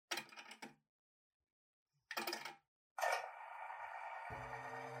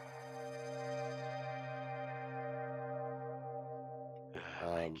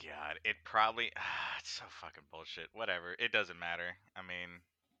God, it probably it's so fucking bullshit. Whatever, it doesn't matter. I mean,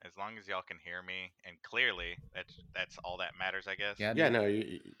 as long as y'all can hear me and clearly, that's all that matters, I guess. Yeah, Yeah, dude.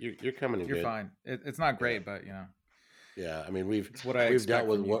 no, you're coming in You're good. fine. It's not great, Yeah. but you know, Yeah, I mean we've it's what I dealt expect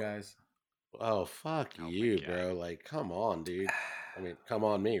with from you what. guys. Oh fuck Oh my you, God. bro! Like, come on, dude. I mean, come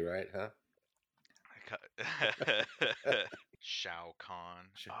on me, right? Huh? Shao Kahn.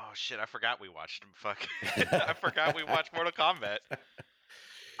 Oh shit, I forgot we watched him. Fuck. I forgot we watched Mortal Kombat.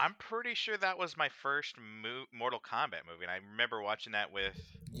 I'm pretty sure that was my first Mortal Kombat movie, and I remember watching that with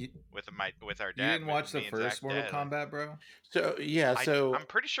You, our you dad. didn't watch the me and first Zach's Mortal dad. Kombat, bro? So yeah, I'm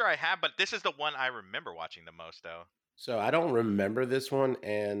pretty sure I have, but this is the one I remember watching the most, though. so I don't remember this one,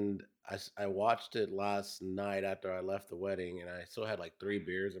 and I watched it last night after I left the wedding, and I still had like 3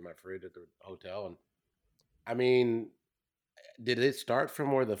 beers in my fridge at the hotel. And I mean, did it start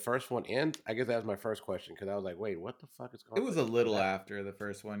from where the first one ends? I guess that was my first question because I was like, wait, what the fuck is going It on? was a little after the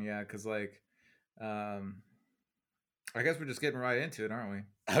first one, yeah, because like, I guess we're just getting right into it, aren't we?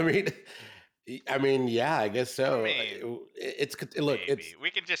 I mean, yeah, I guess so. I mean, Look, maybe. it's We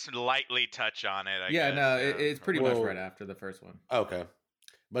can just lightly touch on it. I guess. No, it's pretty much Well- right after the first one. okay.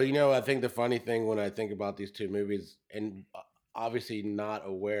 But you know, I think the funny thing when I think about these two movies, and obviously not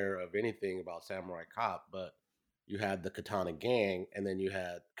aware of anything about Samurai Cop, but you had the Katana Gang, and then you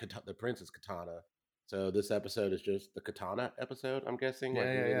had the Princess Katana. So this episode is just the Katana episode, I'm guessing. Yeah, Like,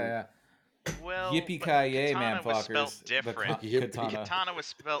 we yeah, didn't- yeah. Well, Yippee but ki-yay, katana was MAMFAWkers. spelled different. Katana.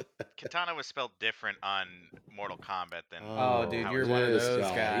 Katana was spelled different on Mortal Kombat than. Oh, dude, how you're it's one of this those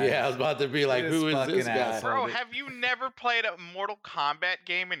guy. guys. Yeah, I was about to be like, This who is fucking this guy? asshole. Bro, dude. have you never played a Mortal Kombat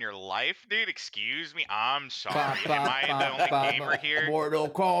game in your life, dude? Excuse me, I'm sorry. Am I the only gamer here? Mortal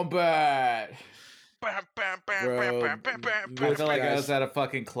Kombat. Bam, bam, bam, Bro, bam, bam, bam, I bam, feel like I guys- was at a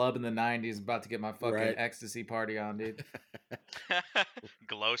fucking club in the 90s about to get my fucking Right. ecstasy party on, dude. bam.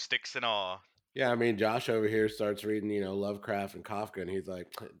 Glow sticks and all. Yeah, I mean, Josh over here starts reading, Lovecraft and Kafka, and he's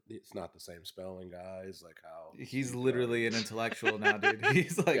like, it's not the same spelling, guys. Like, how He's literally an intellectual now, dude.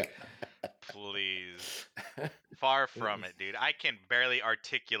 He's like, Please. Far from it, dude. I can barely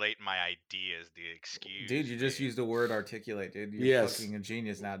articulate my ideas, dude. Excuse dude, you just me. used the word articulate, dude. You're Yes. fucking a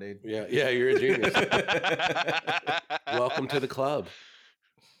genius now, dude. yeah, you're a genius. Welcome to the club.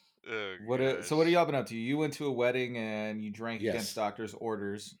 Oh, So what have y'all been up to? You went to a wedding and you drank Yes. against doctor's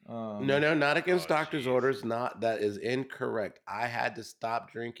orders. No, not against Oh, doctor's geez. orders. Not that is incorrect. I had to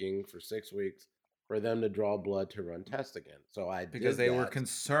stop drinking for 6 weeks for them to draw blood to run tests again. So I because did they were that.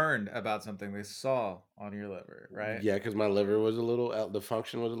 concerned about something they saw on your liver, right? Yeah, because my liver was a little, the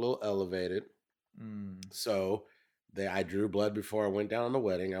function was a little elevated. Mm. So I drew blood before I went down on the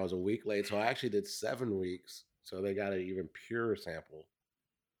wedding. I was a week late, so I actually did 7 weeks. So they got an even purer sample.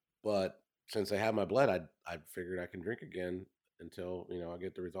 But since they have my blood, I figured I can drink again until I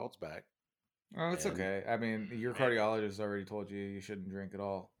get the results back. Oh, it's And- okay. I mean, your cardiologist already told you shouldn't drink at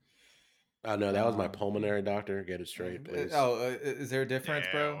all. Oh no, that was my pulmonary doctor. Get it straight, please. Is there a difference,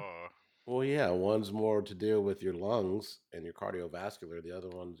 bro? oh. Well, yeah, one's more to deal with your lungs and your cardiovascular. The other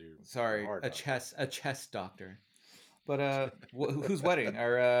one's your Sorry, heart. a chest doctor. But whose wedding?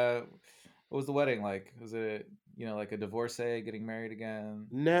 Or what was the wedding like? Was it like a divorcee getting married again?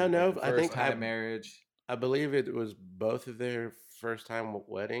 No, Was it no, like a I think first-time marriage. I believe it was both of their first time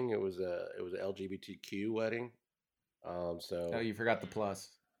wedding. It was a LGBTQ wedding. So Oh, you forgot the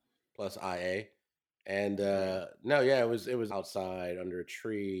plus. plus IA, and no, yeah, it was outside under a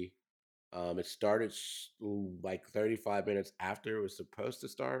tree. It started like 35 minutes after it was supposed to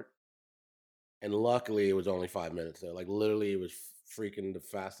start, and luckily it was only 5 minutes though. Like literally, it was freaking the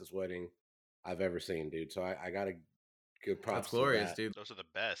fastest wedding I've ever seen, dude. So I gotta give props. That's glorious, to that. dude. Those are the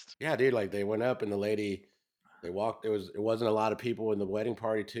best. Yeah, dude. Like they went up and the lady, they walked. It wasn't a lot of people in the wedding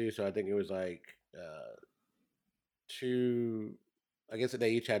party too. So I think it was like two. I guess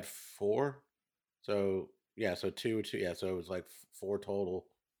they each had 4. So yeah, so two. Yeah, so it was like 4 total.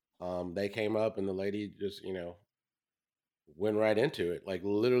 They came up and the lady just went right into it. Like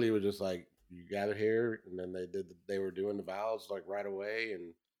literally was just like, you gather here, and then they were doing the vows like right away,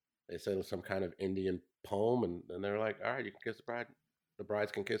 and they said it was some kind of Indian poem, and then they were like, all right, you can kiss the bride. The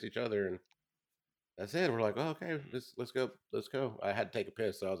brides can kiss each other, and that's it. We're like, oh, okay, let's go. I had to take a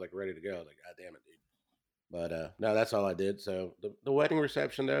piss, so I was like ready to go. I was like, God damn it, dude. But no, that's all I did. So the wedding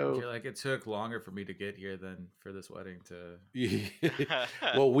reception I though. feel like it took longer for me to get here than for this wedding to.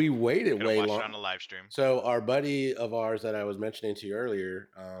 Well, we waited Could've way watched it long on the live stream. So our buddy of ours that I was mentioning to you earlier,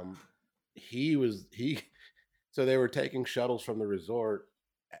 so they were taking shuttles from the resort,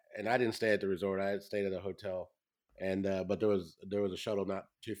 and I didn't stay at the resort. I had stayed at a hotel, and but there was a shuttle not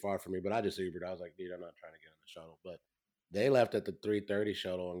too far from me, but I just Ubered. I was like, dude, I'm not trying to get on the shuttle. But They left at the 3:30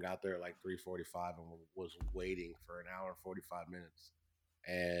 shuttle and got there at like 3:45 and was waiting for an hour and 45 minutes.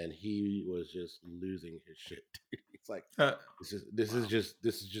 And he was just losing his shit. It's like this is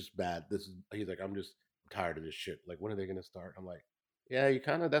just bad. He's like, I'm tired of this shit. Like, when are they gonna start? I'm like, yeah,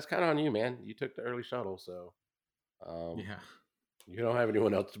 that's kind of on you, man. You took the early shuttle, so Yeah. you don't have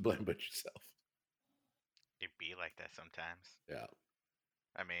anyone else to blame but yourself. It be like that sometimes. Yeah.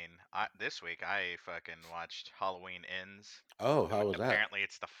 I mean, this week I fucking watched Halloween Ends. Oh, how was that? Apparently,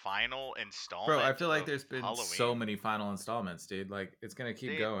 it's the final installment. Bro, I feel like of there's been Halloween. so many final installments, dude. Like, it's gonna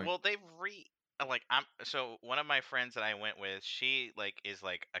keep going. Well, so one of my friends that I went with, she is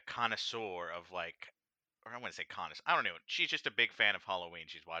like a connoisseur of or I wouldn't say connoisseur. I don't know. She's just a big fan of Halloween.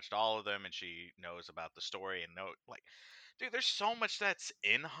 She's watched all of them and she knows about the story and dude, there's so much that's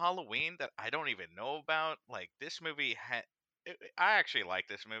in Halloween that I don't even know about. Like this movie I actually like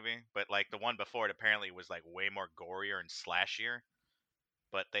this movie, but like the one before it apparently was like way more gorier and slashier.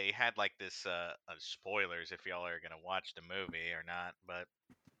 But they had like this spoilers if y'all are gonna watch the movie or not, but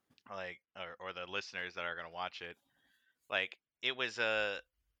or the listeners that are gonna watch it, like it was a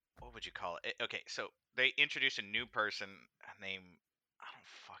what would you call it? Okay, so they introduced a new person named I don't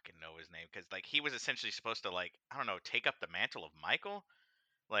fucking know his name because like he was essentially supposed to like I don't know take up the mantle of Michael,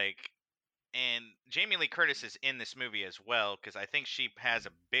 like and Jamie Lee Curtis is in this movie as well because I think she has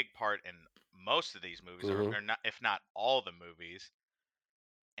a big part in most of these movies or not if not all the movies,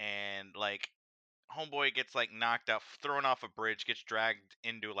 and like homeboy gets like knocked out, thrown off a bridge, gets dragged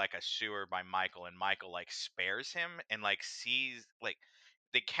into like a sewer by Michael, and Michael like spares him and like sees like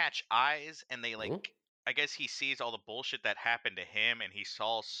they catch eyes and they like I guess he sees all the bullshit that happened to him and he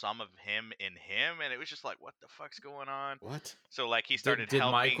saw some of him in him and it was just like what the fuck's going on? What? So like he started did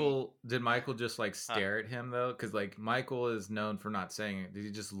helping. Did Michael just like stare at him though? Because like Michael is known for not saying it. Did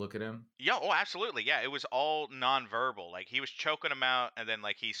he just look at him? Yeah, oh, absolutely. Yeah, it was all nonverbal. Like he was choking him out, and then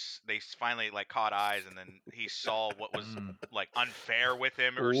like they finally like caught eyes, and then he saw what was like unfair with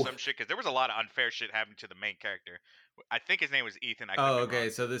him or some shit. Because there was a lot of unfair shit happening to the main character. I think his name was Ethan. I could be okay. wrong.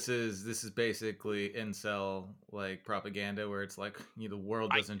 So this is basically incel like propaganda where it's like the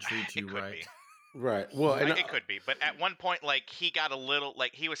world doesn't treat you right. Be. Right. Well, and it could be, but at one point, like he got a little,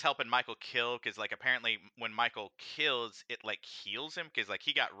 like he was helping Michael kill because, like, apparently when Michael kills, it like heals him because, like,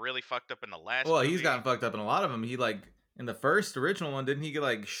 he got really fucked up in the last. Well, movie. He's gotten fucked up in a lot of them. He like in the first original one, didn't he get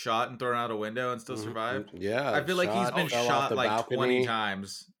like shot and thrown out a window and still survived? Yeah, I feel like he's been shot like balcony. 20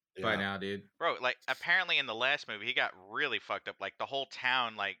 times by now, dude. Bro, like apparently in the last movie, he got really fucked up. Like the whole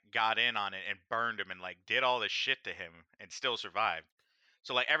town like got in on it and burned him and like did all this shit to him and still survived.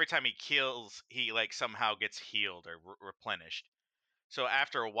 So like every time he kills, he like somehow gets healed or replenished. So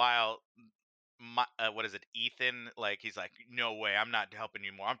after a while, what is it, Ethan? Like he's like, no way, I'm not helping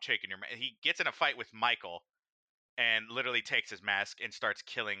you more. I'm taking your. He gets in a fight with Michael, and literally takes his mask and starts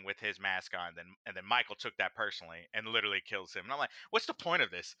killing with his mask on. Then Michael took that personally and literally kills him. And I'm like, what's the point of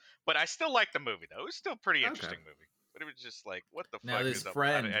this? But I still like the movie though. It was still a pretty interesting movie. But it was just like, what the fuck? Now this is up?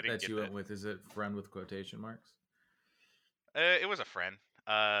 friend I didn't that you get went with, is it friend with quotation marks? It was a friend,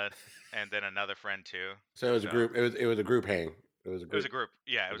 and then another friend too. So it was a group. It was a group hang. It was a group.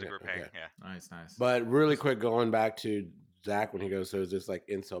 Yeah, it was a group hang. Yeah. Nice. But really quick, going back to Zach when he goes, so is this like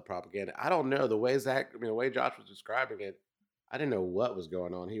incel propaganda? I don't know. The way the way Josh was describing it, I didn't know what was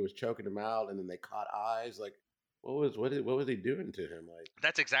going on. He was choking him out, and then they caught eyes. Like, what was he doing to him? Like,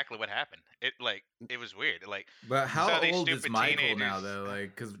 that's exactly what happened. It was weird. Like, but how old is Michael now though?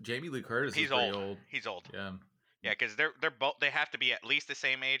 Like, because Jamie Lee Curtis is pretty old. He's old. Yeah. Yeah, because they're both, they have to be at least the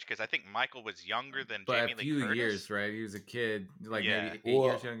same age. Because I think Michael was younger than Jamie Lee Curtis. By a few years, right? He was a kid, like maybe 8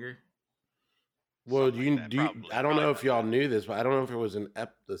 years younger. Well, I don't know if y'all knew this, but I don't know if it was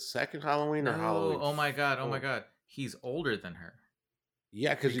the second Halloween or Halloween. Oh my god, he's older than her.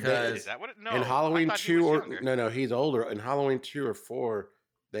 Yeah, because is that what? No, in Halloween 2 or no, he's older. In Halloween 2 or 4,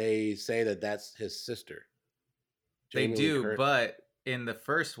 they say that's his sister. Jamie they do, but in the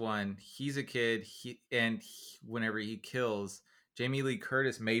first one, he's a kid. Whenever he kills, Jamie Lee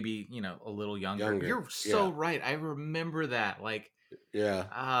Curtis may be, a little younger. You're so right. I remember that. Like,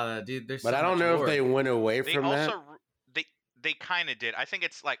 yeah, dude. There's. But I don't know if they went away from that. They kind of did. I think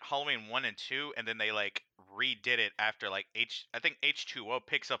it's like Halloween 1 and 2, and then they like redid it after like I think H2O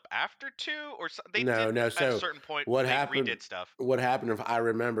picks up after 2 or something. So at a certain point, what they happened? Redid stuff. What happened? If I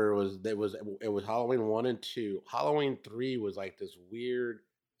remember, it was Halloween 1 and 2. Halloween 3 was like this weird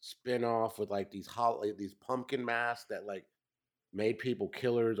spin-off with like these pumpkin masks that like made people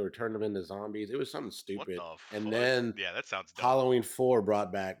killers or turned them into zombies. It was something stupid. And then that sounds dumb. Halloween 4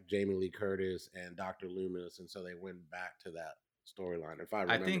 brought back Jamie Lee Curtis and Dr. Loomis, and so they went back to that storyline. If I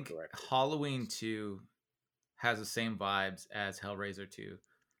remember correctly, Halloween 2 has the same vibes as Hellraiser 2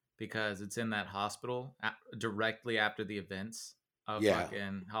 because it's in that hospital directly after the events of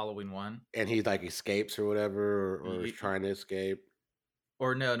fucking Halloween 1. And he like escapes or whatever, or is trying to escape.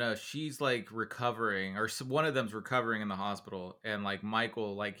 Or no, she's like recovering, or one of them's recovering in the hospital, and like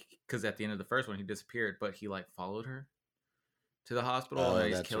Michael, like, because at the end of the first one he disappeared, but he like followed her to the hospital,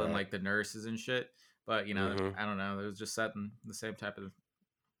 and he's killing like the nurses and shit. But I don't know, it was just setting the same type of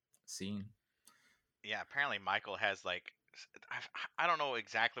scene. Yeah, apparently Michael has like, I don't know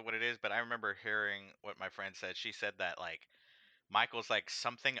exactly what it is, but I remember hearing what my friend said. She said that like Michael's like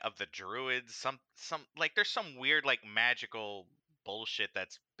something of the druids, some like there's some weird like magical bullshit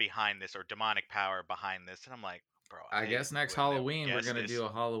that's behind this, or demonic power behind this, and I'm like, bro, I guess next Halloween we're gonna do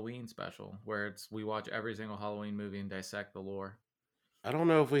a Halloween special where we watch every single Halloween movie and dissect the lore. I don't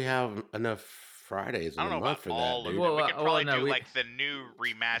know if we have enough Fridays in the month for that, dude. We could probably do like the new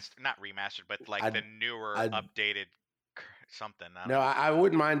not remastered, but like the newer updated something. I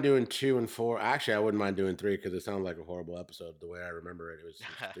wouldn't mind doing 2 and 4. Actually, I wouldn't mind doing 3 because it sounds like a horrible episode. The way I remember it,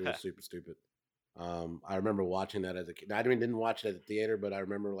 it was super stupid. I remember watching that as a kid. I didn't watch it at the theater, but I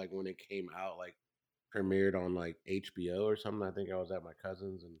remember like when it came out, like premiered on like HBO or something. I think I was at my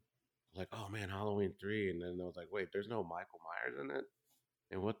cousin's and I was like, oh man, Halloween 3. And then I was like, wait, there's no Michael Myers in it?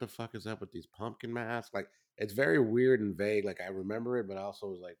 And what the fuck is up with these pumpkin masks? Like, it's very weird and vague. Like, I remember it, but I also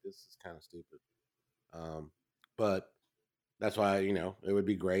was like, this is kind of stupid. But that's why, it would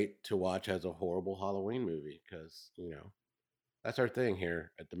be great to watch as a horrible Halloween movie because, that's our thing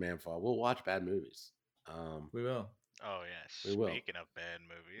here at the MAMFAW. We'll watch bad movies. We will. Oh, yeah. Speaking of bad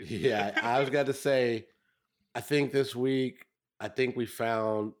movies. Yeah, I was going to say, I think this week, we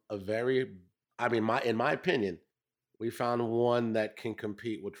found in my opinion, we found one that can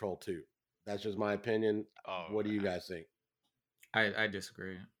compete with Troll 2. That's just my opinion. Oh, what do you guys think? I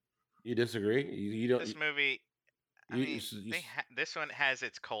disagree. You disagree? You don't. This movie. This one has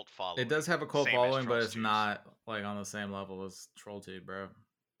its cult following. It does have a cult following, but it's not like on the same level as Troll 2, bro.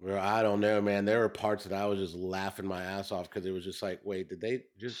 Well, I don't know, man. There were parts that I was just laughing my ass off because it was just like, wait, did they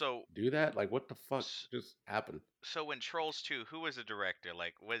just do that? Like, what the fuck just happened? So when Trolls 2, who was the director?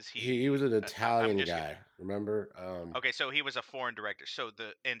 Like, was he? He was an Italian guy. Remember? Okay, so he was a foreign director. So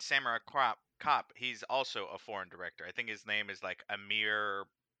in Samurai Cop, he's also a foreign director. I think his name is like Amir.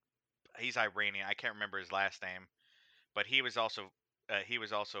 He's Iranian. I can't remember his last name, but he was also a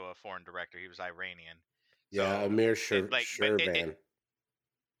foreign director. He was Iranian. Yeah, Amir Shirvan.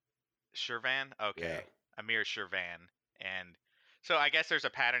 Shirvan? Okay. Yeah. Amir Shirvan. And so I guess there's a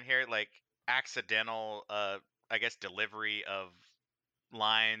pattern here, like accidental I guess delivery of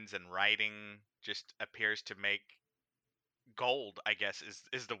lines and writing just appears to make gold, I guess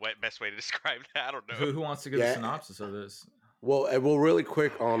is the best way to describe that. I don't know. Who wants to give a synopsis of this? Well, really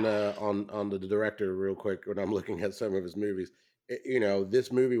quick on the director, real quick, when I'm looking at some of his movies,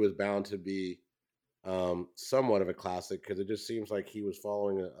 this movie was bound to be somewhat of a classic because it just seems like he was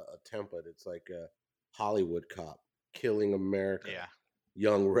following a template. It's like a Hollywood cop killing America,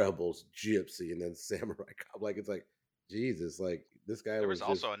 young rebels, gypsy, and then samurai cop. Like, it's like, Jesus, like this guy. There was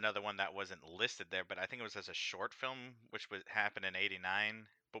also another one that wasn't listed there, but I think it was as a short film, which happened in '89,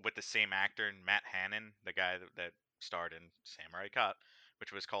 but with the same actor, Matt Hannon, the guy that starred in Samurai Cop,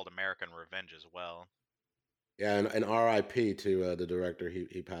 which was called American Revenge as well. Yeah, and R.I.P. to the director.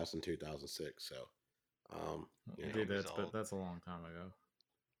 He passed in 2006. So, dude, that's a long time ago.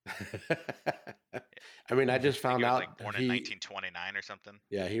 I mean, I just found out like born in 1929 or something.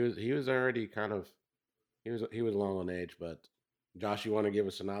 Yeah, he was already kind of he was long on age. But Josh, you want to give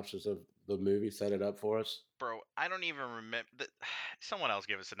a synopsis of the movie? Set it up for us, bro. I don't even remember. Someone else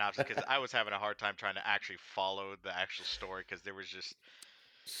give a synopsis because I was having a hard time trying to actually follow the actual story because there was just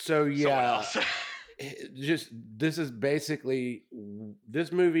just this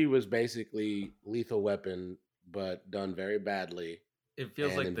movie was basically Lethal Weapon, but done very badly. It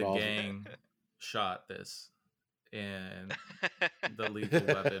feels like the gang shot this in the Lethal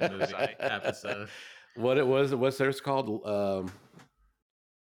Weapon movie episode. What's theirs called?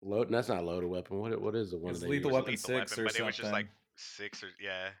 That's not Loaded Weapon. What is the one? It's Lethal Weapon 6 or but something. It was just like 6 or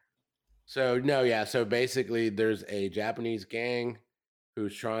So basically, there's a Japanese gang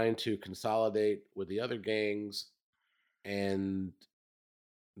who's trying to consolidate with the other gangs, and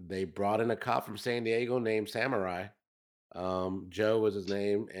they brought in a cop from San Diego named Samurai. Joe was his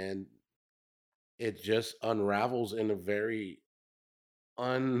name, and it just unravels in a very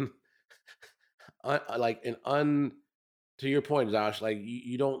to your point, Josh, like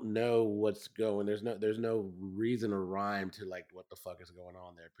you don't know what's going. There's no reason or rhyme to like what the fuck is going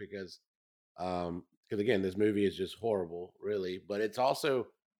on there because again, this movie is just horrible, really. But it's also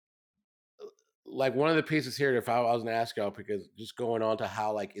like one of the pieces here, if I was going to ask y'all, because just going on to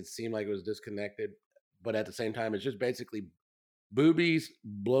how like it seemed like it was disconnected, but at the same time, it's just basically boobies,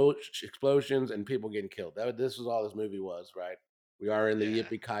 explosions, and people getting killed. This was all this movie was, right? We are in the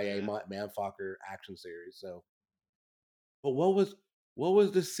Yippee MAMFAWker action series. So, but what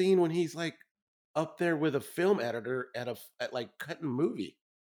was the scene when he's like up there with a film editor at like cutting movie?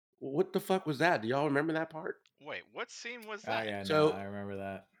 What the fuck was that? Do y'all remember that part? Wait, what scene was that? Yeah, So no, I remember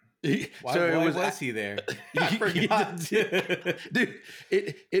that. Why was he there? I forgot. Dude,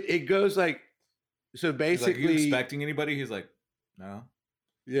 it goes like, so basically, like, are you expecting anybody? He's like, no.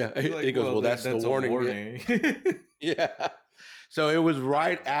 Yeah, like, it goes, well, that's the warning. Yeah. So it was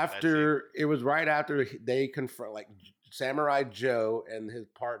right after they confront, like, Samurai Joe and his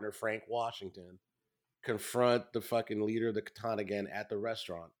partner Frank Washington confront the fucking leader of the Katana Gang at the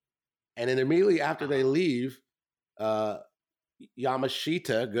restaurant. And then immediately after they leave, Yamashita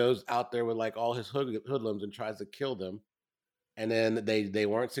goes out there with like all his hoodlums and tries to kill them. And then they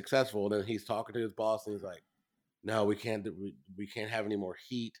weren't successful. And then he's talking to his boss and he's like, no, we can't have any more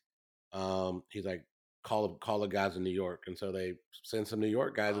heat. He's like, call the guys in New York. And so they send some New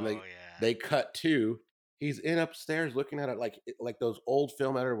York guys and they cut to, he's in upstairs looking at it like those old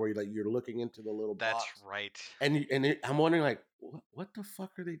film editors where you're looking into the little box. That's right. And I'm wondering, like, what the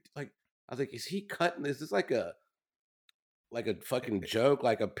fuck are they like? I was like, is he cutting? Is this like a fucking joke,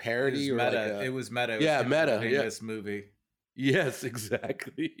 like a parody? It was meta. Like it was meta. Meta. In this movie. Yes,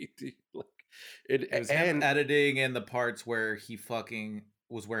 exactly. Like, it was him editing in the parts where he fucking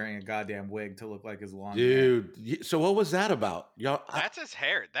was wearing a goddamn wig to look like his long hair. So what was that about? Y'all, that's his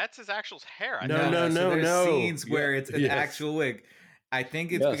hair. That's his actual hair. No. Scenes where it's an actual wig. I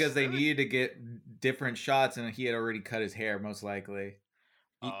think it's because they needed to get different shots, and he had already cut his hair, most likely.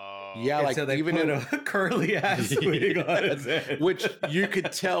 Yeah, and like so they even put a curly ass wig on his head, which you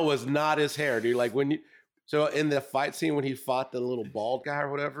could tell was not his hair, dude. Like so in the fight scene when he fought the little bald guy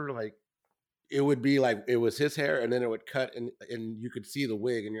or whatever, like it would be like it was his hair, and then it would cut, and you could see the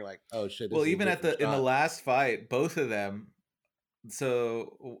wig, and you're like, oh shit. Well, even in the last fight, both of them.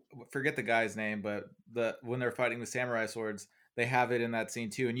 So forget the guy's name, but when they're fighting the samurai swords, they have it in that scene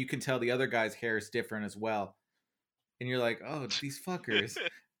too, and you can tell the other guy's hair is different as well. And you're like, oh, these fuckers.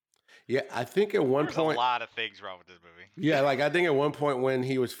 Yeah, I think at one point... There's a lot of things wrong with this movie. Yeah, like I think at one point when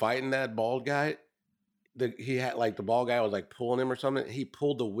he was fighting that bald guy, he had like the bald guy was like pulling him or something. He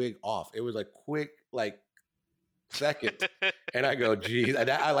pulled the wig off. It was a quick like second. And I go, geez.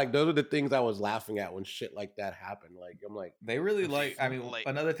 I like, those are the things I was laughing at when shit like that happened. Like, I'm like... They really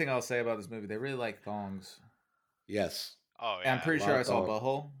another thing I'll say about this movie, they really like thongs. Yes. Oh, yeah. And I'm pretty sure I saw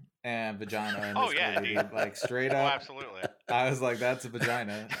butthole and vagina in this movie, dude. Like straight up. Oh, absolutely. I was like, that's a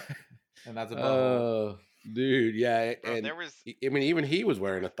vagina, and that's a butthole. Oh, dude, yeah. Bro, and there was... I mean, even he was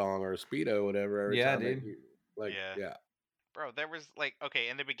wearing a thong or a Speedo or whatever. Yeah, dude. Yeah. Bro, there was like, okay,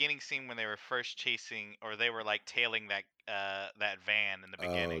 in the beginning scene when they were first chasing, or they were like tailing that van in the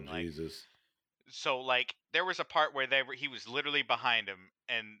beginning. Oh, Jesus. So like there was a part where he was literally behind him,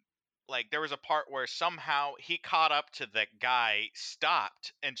 and like there was a part where somehow he caught up to the guy,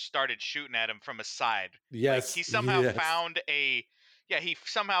 stopped, and started shooting at him from a side. Yes. Like, he somehow found a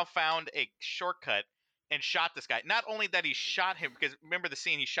shortcut and shot this guy. Not only that he shot him, because remember the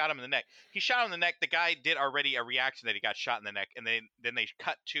scene, he shot him in the neck. He shot him in the neck. The guy did already a reaction that he got shot in the neck, and then they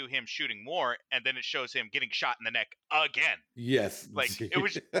cut to him shooting more, and then it shows him getting shot in the neck again. Yes. Like it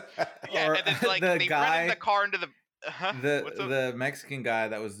was and then like they rented the car into the the Mexican guy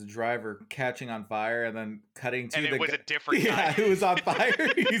that was the driver catching on fire and then cutting to it was a different guy. Yeah, who was on fire.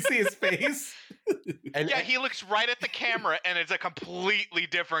 You see his face. And he looks right at the camera and it's a completely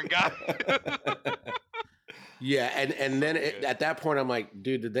different guy. Yeah, and then at that point I'm like,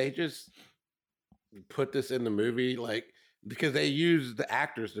 dude, did they just put this in the movie? Like, because they used the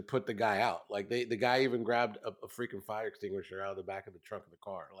actors to put the guy out. Like the guy even grabbed a freaking fire extinguisher out of the back of the trunk of the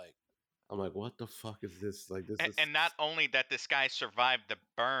car. Like, I'm like, what the fuck is this? Like, this is... And not only that this guy survived the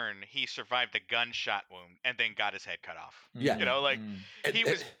burn, he survived the gunshot wound and then got his head cut off. Yeah. You know, like he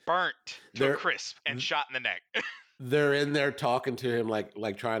was burnt to a crisp and shot in the neck. They're in there talking to him,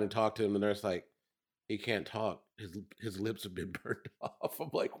 like trying to talk to him, and they're just like, he can't talk. His lips have been burned off.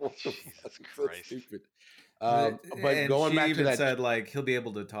 I'm like, what the fuck? So stupid. But going back to that, said like he'll be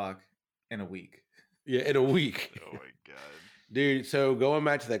able to talk in a week. Yeah, in a week. Oh my god. Dude, so going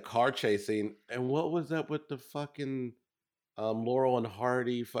back to that car chasing, and what was up with the fucking Laurel and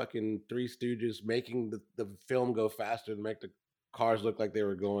Hardy fucking Three Stooges making the film go faster to make cars looked like they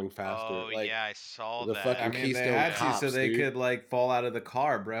were going faster. Oh like yeah, I saw the that. fucking they Keystone had Cops, to so they dude. could like fall out of the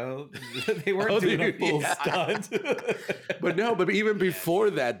car, bro. They weren't doing a full stunt. But even before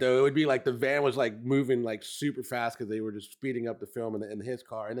that though, it would be like the van was like moving like super fast because they were just speeding up the film in his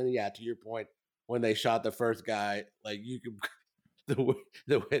car. And then to your point, when they shot the first guy, like you could the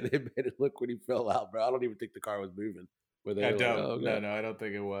way they made it look when he fell out, bro. I don't even think the car was moving. Where they I were don't. like, oh, No, I don't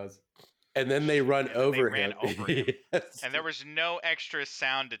think it was. And then they run over him. Yes. And there was no extra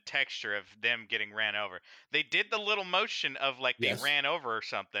sound to texture of them getting ran over. They did the little motion of like they ran over or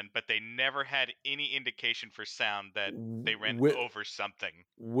something, but they never had any indication for sound that they ran over something.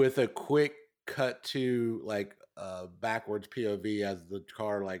 With a quick cut to like backwards POV as the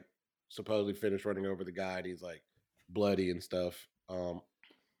car like supposedly finished running over the guy and he's like bloody and stuff. Or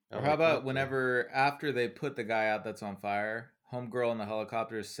how about whenever after they put the guy out that's on fire, homegirl in the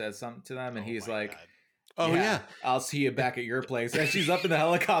helicopter says something to them and he's like, "Oh yeah, I'll see you back at your place." And she's up in the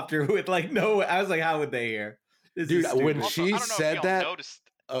helicopter with like no. I was like, how would they hear? Dude, when she said that,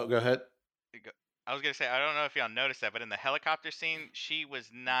 oh, go ahead. I was gonna say I don't know if y'all noticed that, but in the helicopter scene, she was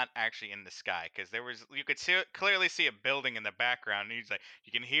not actually in the sky because you could clearly see a building in the background. And he's like,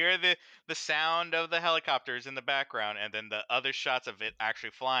 you can hear the sound of the helicopters in the background, and then the other shots of it actually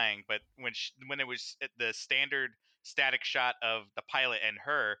flying. But when it was the standard static shot of the pilot and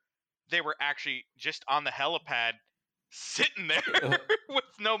her, they were actually just on the helipad, sitting there with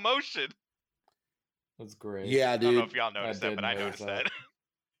no motion. That's great. Yeah, dude. I don't know if y'all noticed that, but I noticed that.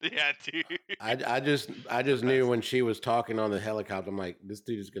 Yeah, dude. I just knew when she was talking on the helicopter, I'm like, this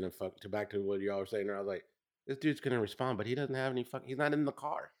dude is gonna fuck. Back to what y'all were saying, I was like, this dude's gonna respond, but he doesn't have any fuck. He's not in the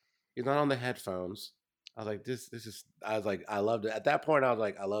car. He's not on the headphones. I was like, this is. I was like, I loved it. At that point, I was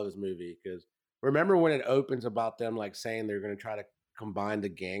like, I love this movie because remember when it opens about them like saying they're gonna try to combine the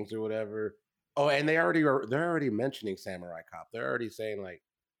gangs or whatever. Oh, and they're already mentioning Samurai Cop. They're already saying like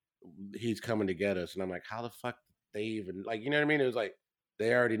he's coming to get us, and I'm like, how the fuck they even like, you know what I mean? It was like.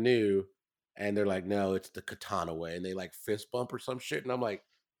 They already knew, and they're like, "No, it's the katana way," and they like fist bump or some shit, and I'm like,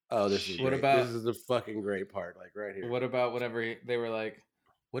 "Oh, this is great. This is the fucking great part, like right here." What about whenever they were like,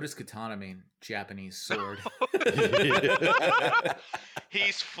 "What does katana mean?" Japanese sword.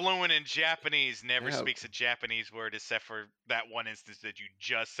 He's fluent in Japanese, never speaks a Japanese word except for that one instance that you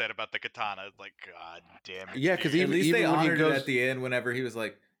just said about the katana. Like, God damn it! Yeah, because at least they honored it at the end. Whenever he was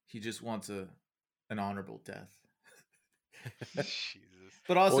like, he just wants an honorable death. Jesus.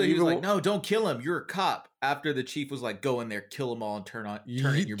 But also he was like, no, don't kill him. You're a cop. After the chief was like, go in there, kill them all, and turn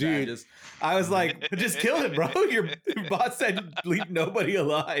in your badges. I was like, just kill him, bro. Your boss said leave nobody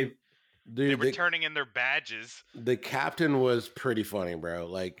alive. Dude, they were turning in their badges. The captain was pretty funny, bro.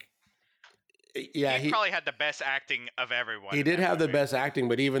 Like, yeah, he probably had the best acting of everyone. He did have the best acting,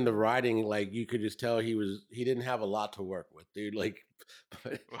 but even the writing, like you could just tell he didn't have a lot to work with, dude. Like,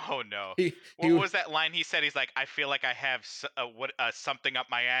 oh no, what was that line he said? He's like, I feel like I have something up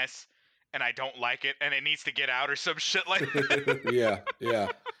my ass, and I don't like it, and it needs to get out or some shit like that.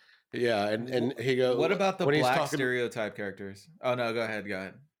 yeah, and he goes, what about the black stereotype characters? Oh no, go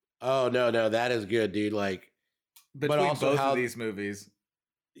ahead. Oh no, that is good, dude. Like, but also both of these movies.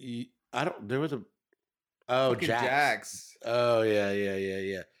 There was a Jax. Oh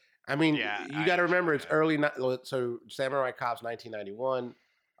yeah. I mean, you got to remember it's early. So Samurai Cop's 1991.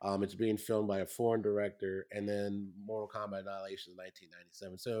 It's being filmed by a foreign director, and then Mortal Kombat Annihilation is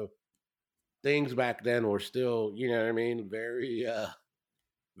 1997. So things back then were still, you know what I mean, very,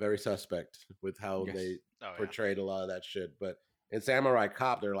 very suspect with how they portrayed a lot of that shit. But in Samurai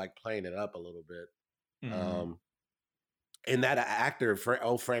Cop, they're like playing it up a little bit. Mm-hmm. And that actor,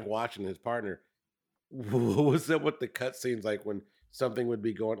 Frank Washington, his partner, what was up with the cut scenes? Like when something would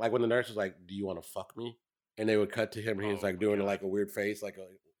be going, like when the nurse was like, "Do you want to fuck me?" And they would cut to him, and he was like doing like a weird face, like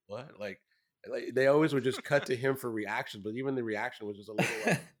what? Like they always would just cut to him for reaction, but even the reaction was just a little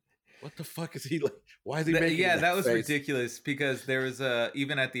like, what the fuck is he like? Why is he making? Yeah, that was face? Ridiculous because there was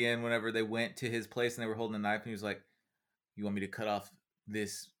even at the end whenever they went to his place and they were holding a knife, and he was like, "You want me to cut off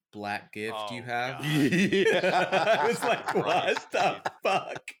this black gift you have?" Yeah. I was like, what the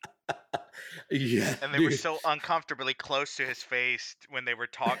fuck? Yeah, and they were so uncomfortably close to his face when they were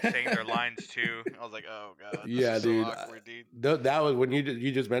saying their lines too. I was like, "Oh god, this is so awkward, dude." That was when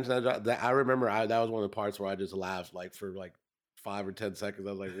you just mentioned that. I remember that was one of the parts where I just laughed like for like 5 or 10 seconds.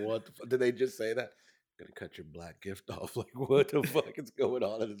 I was like, "What? Did they just say that? I'm gonna cut your black gift off? Like, what the fuck is going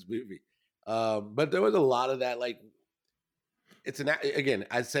on in this movie?" But there was a lot of that. Like, again,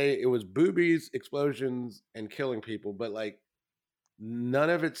 I'd say it was boobies, explosions, and killing people, but like. None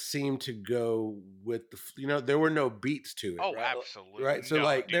of it seemed to go with there were no beats to it. Oh, right? absolutely. Right. So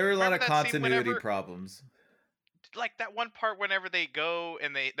like there were a lot of continuity problems. like that one part whenever they go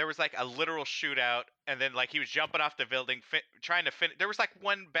and there was like a literal shootout, and then like he was jumping off the building trying to finish. There was like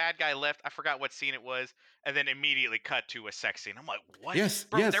one bad guy left. I forgot what scene it was, and then immediately cut to a sex scene. I'm like, what, Yes,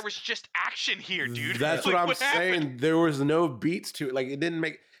 bro? There was just action here, dude. That's what Like, I'm what happened? saying. There was no beats to it. Like it didn't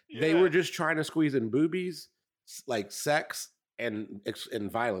make. They Yeah. were just trying to squeeze in boobies, like sex and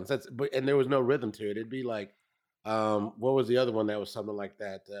violence. And there was no rhythm to it. It'd be like, what was the other one that was something like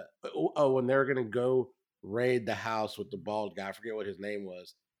that? When they were gonna go raid the house with the bald guy. I forget what his name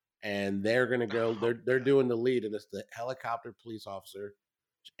was. And they're gonna go. Oh, They're doing the lead, and it's the helicopter police officer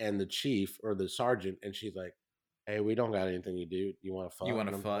and the chief or the sergeant, and she's like, "Hey, we don't got anything to do. You want to fuck?" You want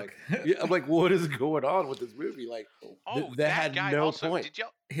And to I'm fuck? like, "Yeah." I'm like, "What is going on with this movie?" Like, oh, that that had guy no also. point. Did y'all?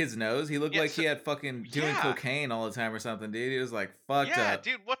 His nose, he looked Yeah. like So he had fucking doing yeah. cocaine all the time or something, dude. He was like fucked Yeah, up.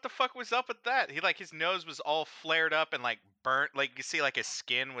 dude, what the fuck was up with that? He like his nose was all flared up and like burnt. Like you see, like his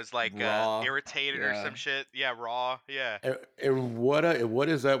skin was like Raw. irritated or some Yeah. shit. Yeah, raw. Yeah. And what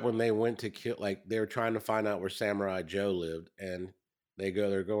is up when they went to kill? Like, they were trying to find out where Samurai Joe lived, and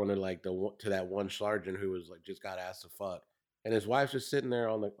they're going to like to that one sergeant who was like just got asked to fuck, and his wife's just sitting there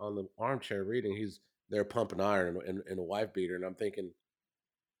on the armchair reading. He's there pumping iron in a wife beater, and I'm thinking,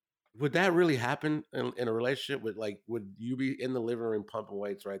 would that really happen in a relationship? Would you be in the living room pumping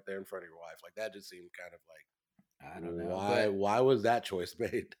weights right there in front of your wife? Like, that just seemed kind of like, I don't know, but why was that choice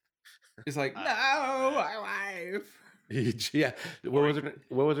made? it's like, I no, don't know, man. my wife. Yeah, Or he-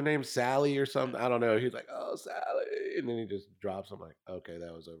 what was her name? Sally or something? I don't know. He's like, "Oh, Sally," and then he just drops. I'm like, okay,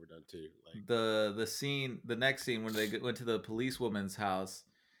 that was overdone too. Like, The next scene when they went to the policewoman's house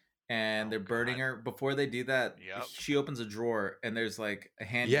and oh they're burning god. her. Before they do that, Yep. she opens a drawer and there's like a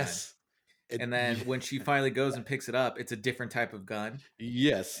handgun. yes, And then when she finally goes and picks it up, it's a different type of gun.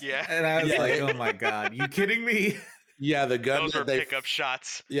 yes, Yeah. And I was yeah, like, oh my god, you kidding me? yeah. The gun Those were that they, pickup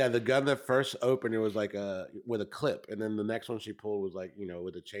shots. yeah, the gun that first opened, it was like with a clip, and then the next one she pulled was like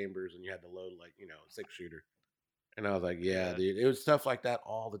with the chambers, and you had to load like 6-shooter. And I was like, yeah, Yeah. dude, it was stuff like that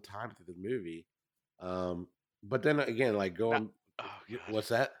all the time through the movie. But then again, like Not. going, Oh god. what's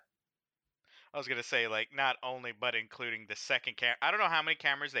that? I was gonna say like not only but including the second camera. I don't know how many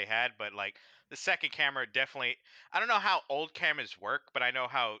cameras they had, but like the second camera definitely. I don't know how old cameras work, but I know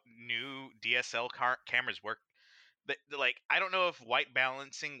how new cameras work. Like I don't know if white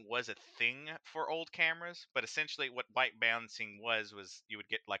balancing was a thing for old cameras, but essentially what white balancing was you would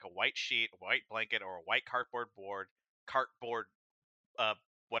get like a white sheet, a white blanket, or a white cardboard, uh,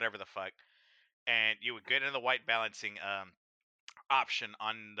 whatever the fuck, and you would get in the white balancing option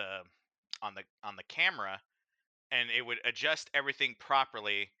on the camera, and it would adjust everything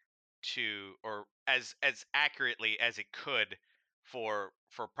properly to or as accurately as it could for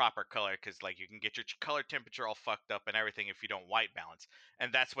proper color, because like you can get your color temperature all fucked up and everything if you don't white balance,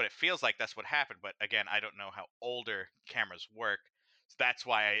 and that's what it feels like. That's what happened, but again, I don't know how older cameras work, so that's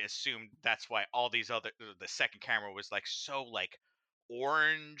why I assumed that's why all these other the second camera was like so like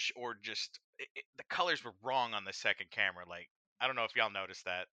orange, or just the colors were wrong on the second camera. Like I don't know if y'all noticed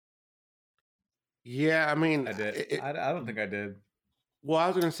that. Yeah, I mean, I did. I don't think I did. well, I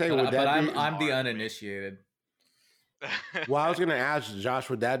was gonna say, would But that I'm be? I'm the Bizarre to me. uninitiated. Well, I was gonna ask Josh,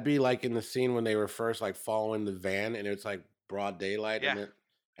 would that be like in the scene when they were first like following the van, and it's like broad daylight, Yeah.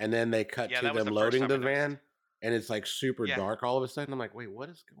 and then they cut Yeah, to that was them the first loading time I the noticed. van, and it's like super Yeah. dark all of a sudden. I'm like, wait, what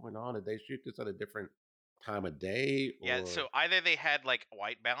is going on? Did they shoot this at a different time of day, Yeah, or so either they had like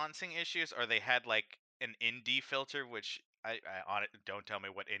white balancing issues, or they had like an ND filter, which I on it, don't tell me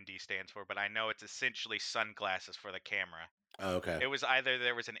what ND stands for, but I know it's essentially sunglasses for the camera. oh, okay? It was either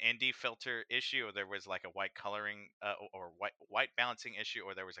there was an ND filter issue, or there was like a white coloring or white balancing issue,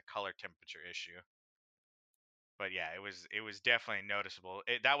 or there was a color temperature issue. But yeah, it was definitely noticeable.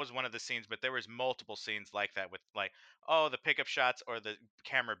 That was one of the scenes, but there was multiple scenes like that with like, oh, the pickup shots, or the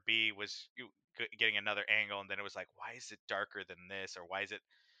camera B was getting another angle, and then it was like, why is it darker than this, or why is it?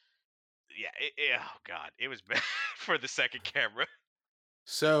 Yeah, oh god, it was bad for the second camera.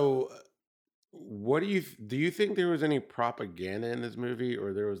 So, what do you think there was any propaganda in this movie,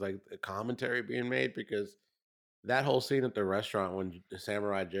 or there was like a commentary being made? Because that whole scene at the restaurant when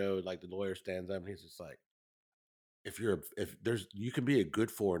Samurai Joe, like the lawyer, stands up and he's just like, if there's you can be a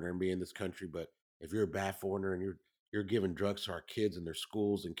good foreigner and be in this country, but if you're a bad foreigner and you're giving drugs to our kids in their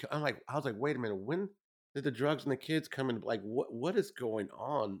schools, and I was like, wait a minute, when did the drugs and the kids come in? Like, what is going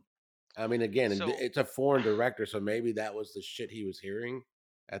on? I mean, again, and So, it's a foreign director, so maybe that was the shit he was hearing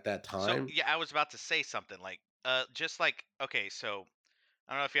at that so time. yeah, I was about to say something like, just like okay, so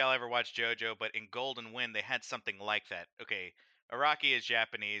I don't know if y'all ever watched JoJo, but in Golden Wind they had something like that. Okay, Araki is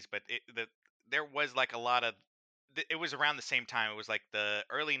Japanese, but there was like a lot of it was around the same time. It was like the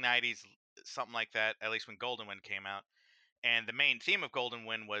early '90s. something like that. At least when Golden Wind came out, and the main theme of Golden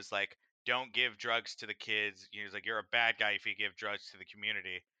Wind was like, don't give drugs to the kids. He was like, you're a bad guy if you give drugs to the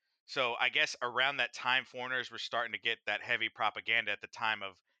community. So I guess around that time, foreigners were starting to get that heavy propaganda at the time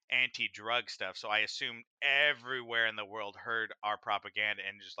of anti-drug stuff. So I assume everywhere in the world heard our propaganda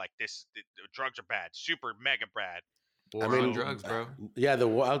and just like, drugs are bad, super mega bad. War on drugs, bro. Yeah, I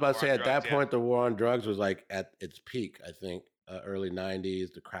was about to say at that point, the war on drugs was like at its peak. I think early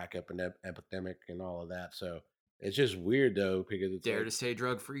 '90s, the crack epidemic and all of that. So it's just weird though because it's to stay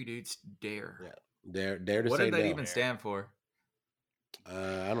drug free, dudes. Dare. Yeah, dare to what say. What did that even stand for?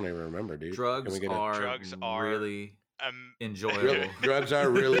 I don't even remember, dude. Drugs are really enjoyable. Drugs are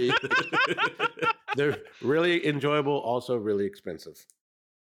really they're really enjoyable, also really expensive.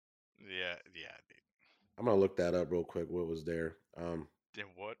 Yeah, dude. I'm gonna look that up real quick. What was there?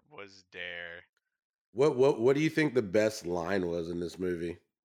 What was there? What do you think the best line was in this movie?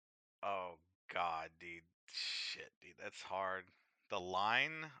 Oh God, dude. Shit, dude. That's hard. The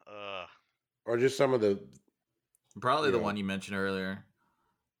line? Or just some of the... Probably the one you mentioned earlier.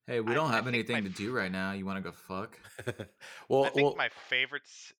 Hey, we don't have anything to do right now. You want to go fuck? I think my favorite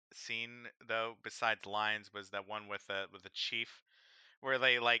scene, though, besides lines, was that one with the chief, where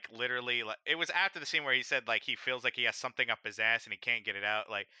they like literally like it was after the scene where he said like he feels like he has something up his ass and he can't get it out.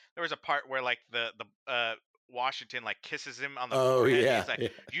 Like there was a part where like the Washington like kisses him on the forehead. Yeah, he's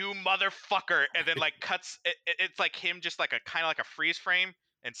like, "You motherfucker," and then like cuts. It's like him just like a kind of like a freeze frame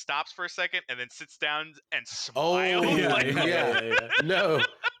and stops for a second and then sits down and smiles. No,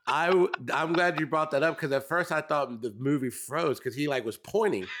 I'm glad you brought that up because at first I thought the movie froze because he like was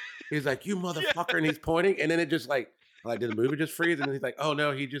pointing. He's like, "You motherfucker," and he's pointing, and then it just like did the movie just freeze? And he's like, "Oh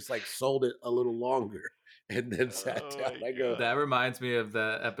no, he just like sold it a little longer and then sat down." I go, that reminds me of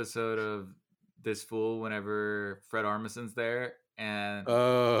the episode of This Fool whenever Fred Armisen's there, and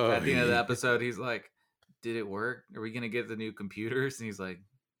at the end of the episode, he's like, "Did it work? Are we gonna get the new computers?" And he's like,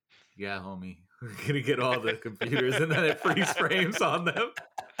 "Yeah, homie, we're gonna get all the computers," and then it freeze frames on them.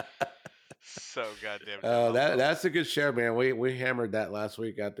 So goddamn. Oh, that's a good show, man. We hammered that last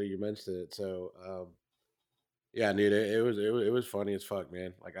week after you mentioned it. So, yeah, dude, it was funny as fuck,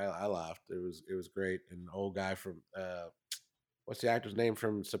 man. Like I laughed. It was great. And the old guy from what's the actor's name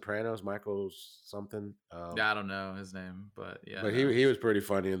from Sopranos? Michael something. I don't know his name, but yeah. But he was pretty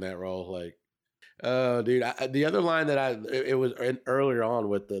funny in that role. Like, dude, the other line that it was earlier on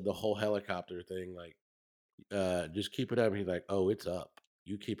with the whole helicopter thing. Like, just keep it up. And he's like, "Oh, it's up.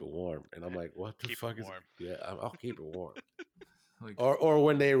 You keep it warm." And I'm like, "What the fuck is?" Yeah, I'll keep it warm. Like, or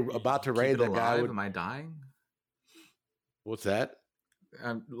when they were about to raid that guy. Am I dying? What's that?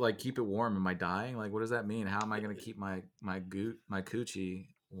 Like, keep it warm. Am I dying? Like, what does that mean? How am I going to keep my coochie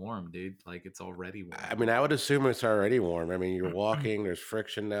warm, dude? Like, it's already warm. I mean, I would assume it's already warm. I mean, you're walking. There's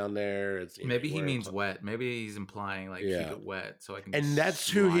friction down there. It's maybe he means wet. Maybe he's implying like keep it wet so I can. And that's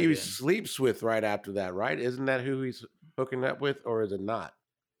who he sleeps with right after that, right? Isn't that who he's hooking up with, or is it not?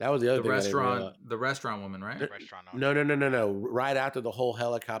 That was the other thing. The restaurant woman, right? No. Right after the whole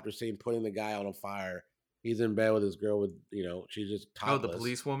helicopter scene, putting the guy on a fire. He's in bed with his girl with, she's just topless. Oh, the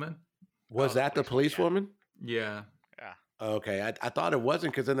police woman? Was that the police woman? Yeah. Okay. I thought it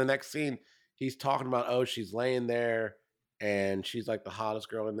wasn't because in the next scene, he's talking about, she's laying there and she's like the hottest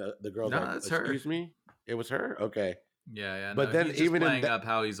girl. And the girl's like, excuse me? It was her? Okay. Yeah. But then he's even playing up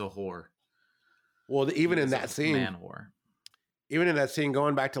how he's a whore. Well, even in that scene. Man whore. Even in that scene,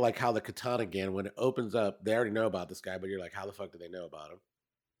 going back to like how the katana again, when it opens up, they already know about this guy, but you're like, how the fuck do they know about him?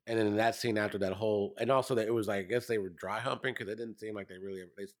 And then in that scene after that whole, and also that it was like, I guess they were dry humping because it didn't seem like they really,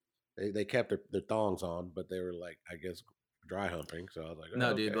 they kept their thongs on, but they were like, I guess, dry humping. So I was like,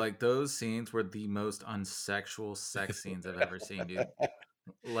 no, dude, like those scenes were the most unsexual sex scenes I've ever seen, dude.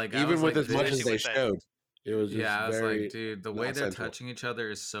 Like even with as much as they showed, it was just I was like, dude, the way they're touching each other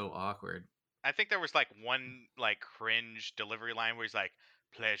is so awkward. I think there was like one like cringe delivery line where he's like,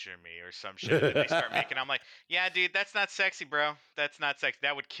 "Pleasure me" or some shit that they start making. I'm like, yeah, dude, that's not sexy, bro. That's not sexy.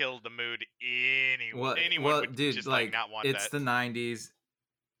 That would kill the mood. Anyone would dude, just like not want it's that. It's the 90s.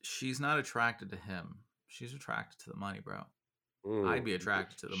 She's not attracted to him. She's attracted to the money, bro. I'd be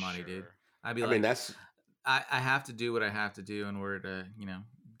attracted to the money, dude. I'd be I have to do what I have to do in order to,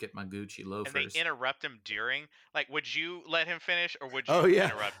 get my Gucci loafers. And they interrupt him during. Like, would you let him finish, or would you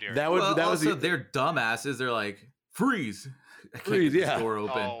interrupt during? That was they're dumbasses. They're like, freeze. I can't get the door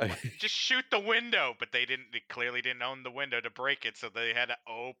open. Just shoot the window. But they clearly didn't own the window to break it, so they had to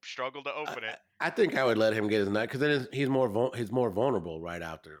struggle to open it. I think I would let him get his nut because then he's more vulnerable right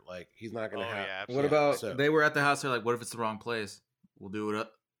after. Like he's not gonna have. Yeah, what about they were at the house? They're like, what if it's the wrong place? We'll do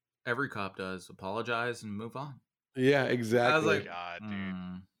what every cop does: apologize and move on. Yeah, exactly. I was like, God,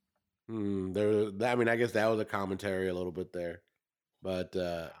 dude. I mean, I guess that was a commentary a little bit there, but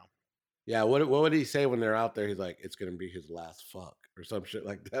yeah. What would he say when they're out there? He's like, it's gonna be his last fuck or some shit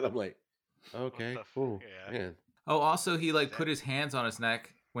like that. I'm like, okay, cool, man. Oh, also he like put his hands on his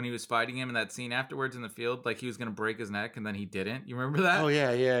neck when he was fighting him in that scene afterwards in the field, like he was gonna break his neck and then he didn't. You remember that? Oh yeah.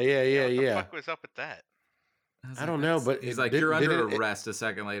 What the fuck was up with that? I don't know, but he's like, you're under arrest a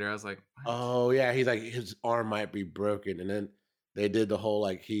second later. I was like, what? Oh yeah, he's like his arm might be broken, and then they did the whole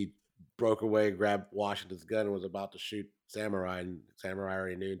like he broke away, grabbed Washington's gun, and was about to shoot Samurai, and Samurai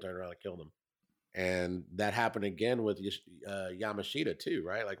already knew and turned around and killed him. And that happened again with Yamashita too,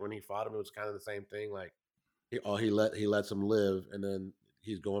 right? Like when he fought him, it was kind of the same thing. Like he lets him live, and then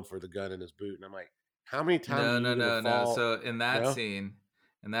he's going for the gun in his boot, and I'm like, how many times? No. So in that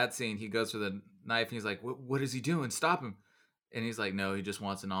scene, he goes for the knife, and he's like, "What is he doing? Stop him!" And he's like, "No, he just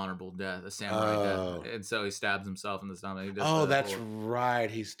wants an honorable death, a samurai death." And so he stabs himself in the stomach. He does that's right.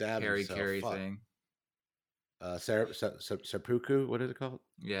 He stabbed himself. Carry thing. Seppuku, what is it called?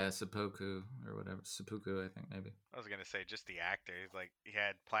 Yeah, seppuku or whatever. Seppuku, I think maybe. I was gonna say just the actor. Like he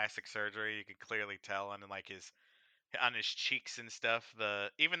had plastic surgery. You could clearly tell, and like on his cheeks and stuff.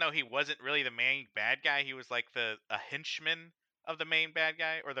 Even though he wasn't really the main bad guy, he was like a henchman of the main bad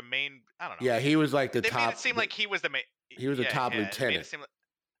guy or the main. I don't know. Yeah, he was like the top. They made it seem like he was the main. He was a top lieutenant.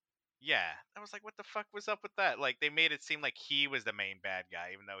 Yeah, I was like, what the fuck was up with that? Like they made it seem like he was the main bad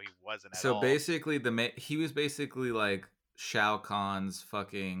guy, even though he wasn't at all. So basically, he was basically like Shao Kahn's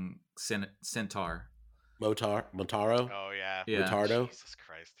fucking centaur. Motaro. Oh yeah. Motardo. Jesus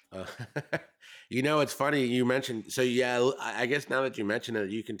Christ. You know, it's funny you mentioned. So yeah, I guess now that you mention it,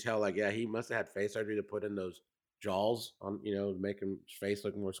 you can tell. Like, yeah, he must have had face surgery to put in those jaws on, to make his face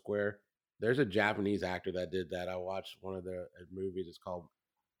look more square. There's a Japanese actor that did that. I watched one of their movies. It's called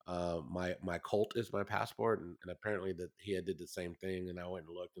My Cult Is My Passport, and apparently that he did the same thing. And I went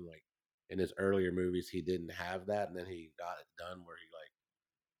and looked, and like in his earlier movies, he didn't have that, and then he got it done where he like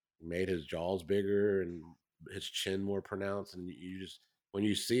made his jaws bigger and his chin more pronounced, and you just when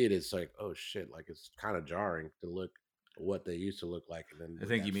you see it, it's like, oh shit, like it's kind of jarring to look what they used to look like. And then I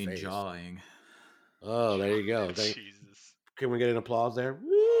think you mean jawing. Oh, there you go. Jesus. Can we get an applause there?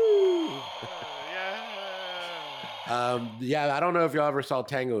 Woo! Yeah, I don't know if y'all ever saw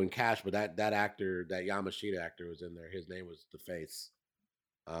Tango and Cash, but that actor, that Yamashita actor, was in there. His name was the face.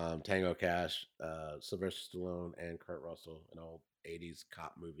 Tango Cash, Sylvester Stallone, and Kurt Russell, an old 80s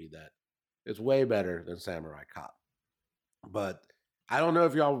cop movie that is way better than Samurai Cop. But I don't know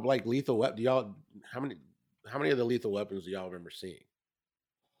if y'all like Lethal Weapon. Do y'all how many of the Lethal Weapons do y'all remember seeing?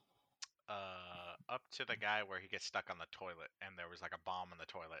 Up to the guy where he gets stuck on the toilet and there was like a bomb in the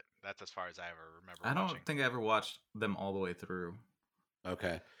toilet. That's as far as I ever remember. I don't think I ever watched them all the way through.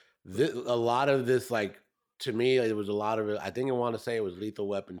 Okay. A lot of this, like, to me, it was a lot of it. I think I want to say it was Lethal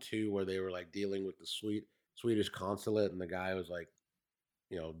Weapon 2, where they were like dealing with the Swedish consulate, and the guy was like,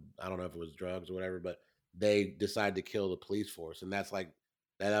 I don't know if it was drugs or whatever, but they decided to kill the police force, and that's like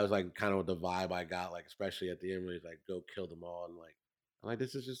that was like kind of the vibe I got, like especially at the end where he's like, go kill them all, and like I'm like,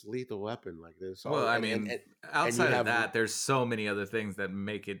 this is just Lethal Weapon. Like this. Well, I mean, outside of that, there's so many other things that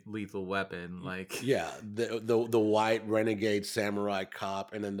make it Lethal Weapon. Like the white renegade samurai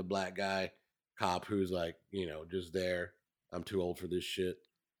cop, and then the black guy cop who's like, just there. I'm too old for this shit.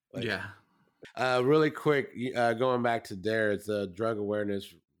 Like, yeah. Really quick, going back to Dare, it's a drug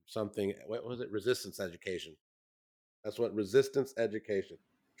awareness something. What was it? Resistance education. That's what resistance education.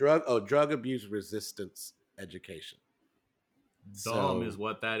 Drug abuse resistance education. Dumb is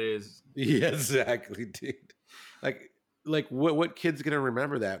what that is. Yeah, exactly, dude. Like what kid's gonna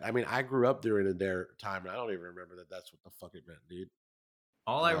remember that? I mean, I grew up during a Dare time, and I don't even remember that. That's what the fuck it meant, dude.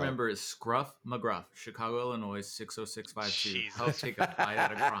 All I remember is Scruff McGruff, Chicago, Illinois, 60652. Help take a bite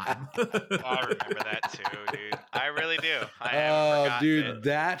out of crime. I remember that too, dude. I really do. Dude,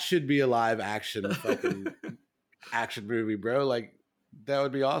 that should be a live action fucking action movie, bro. Like that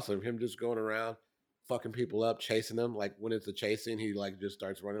would be awesome. Him just going around fucking people up, chasing them. Like when it's a chase scene, he like just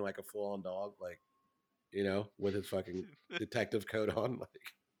starts running like a full-on dog, like with his fucking detective coat on. Like,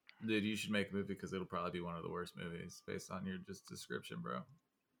 dude, you should make a movie because it'll probably be one of the worst movies based on your just description, bro.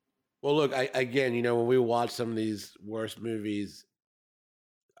 Well, look, when we watch some of these worst movies,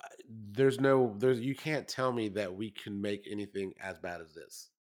 you can't tell me that we can make anything as bad as this.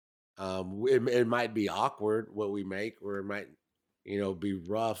 It might be awkward what we make, or it might, be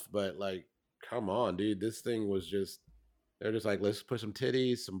rough, but like, come on, dude, this thing was they're just like, let's put some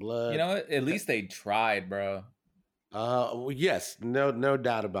titties, some blood. You know what? At least they tried, bro. Well, yes, no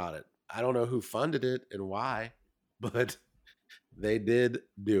doubt about it. I don't know who funded it and why, but They did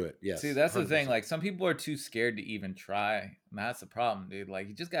do it. Yes. See, that's 100%. The thing. Like, some people are too scared to even try. And that's the problem, dude. Like,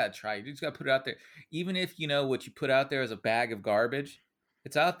 you just gotta try. You just gotta put it out there. Even if you know what you put out there is a bag of garbage,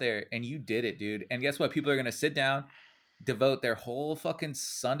 it's out there, and you did it, dude. And guess what? People are gonna sit down, devote their whole fucking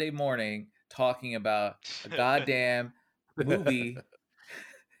Sunday morning talking about a goddamn movie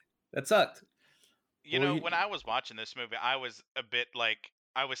that sucked. You know, when I was watching this movie, I was a bit like,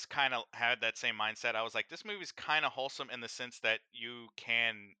 I was kind of had that same mindset. I was like, this movie's kind of wholesome in the sense that you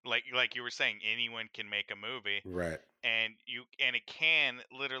can, like you were saying, anyone can make a movie, right? And it can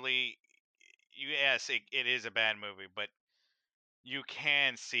literally, yes, it is a bad movie, but you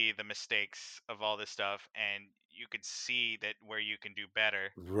can see the mistakes of all this stuff, and you could see that where you can do better.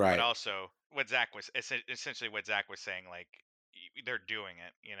 But Right. also, what Zach was essentially what Zach was saying, like they're doing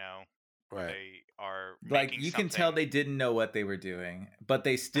it, you know. Right. They are like you can tell they didn't know what they were doing, but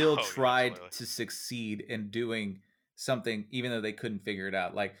they still tried to succeed in doing something, even though they couldn't figure it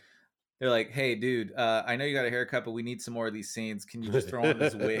out. Like they're like, "Hey, dude, I know you got a haircut, but we need some more of these scenes. Can you just throw on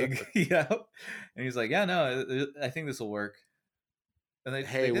this wig?" You know? And he's like, "Yeah, no, I think this will work." And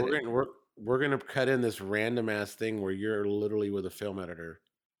they we're gonna cut in this random ass thing where you're literally with a film editor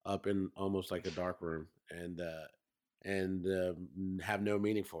up in almost like a dark room and have no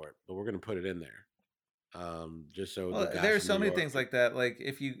meaning for it, but we're gonna put it in there. Just so the guys there's so many things like that. Like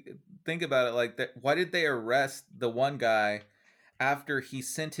if you think about it, like that, why did they arrest the one guy after he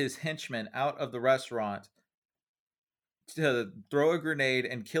sent his henchmen out of the restaurant to throw a grenade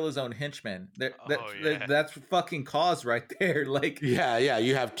and kill his own henchman? That's fucking cause right there. Like, yeah,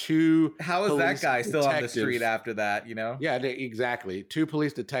 you have two. How is that guy still on the street after that? You know? Yeah, exactly. Two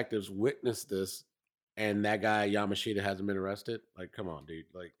police detectives witnessed this, and that guy Yamashita hasn't been arrested. Like, come on, dude.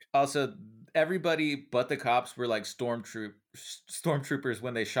 Like, also, everybody but the cops were like stormtroopers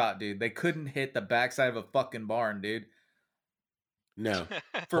when they shot, dude. They couldn't hit the backside of a fucking barn, dude. No.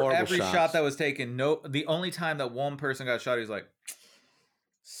 For every shot that was taken, the only time that one person got shot, he was like,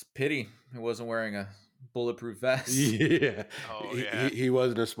 it's pity he wasn't wearing a bulletproof vest. Yeah. He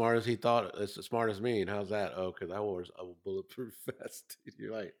wasn't as smart as he thought. As smart as me. And how's that? Oh, because I wore a bulletproof vest.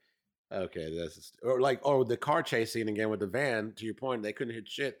 You're like, okay, or the car chase scene again with the van. To your point, they couldn't hit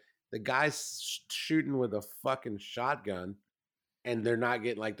shit. The guy's shooting with a fucking shotgun, and they're not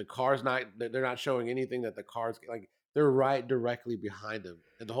getting the car's not. They're not showing anything that the car's like. They're right directly behind him,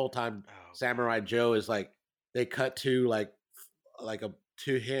 and the whole time, Samurai Joe is like. They cut to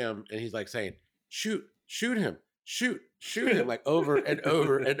to him, and he's like saying, "Shoot him, shoot him," like over and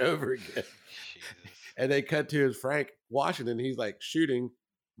over and over again. And they cut to his Frank Washington. He's like shooting.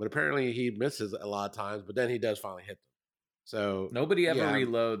 But apparently he misses a lot of times, but then he does finally hit them. So nobody ever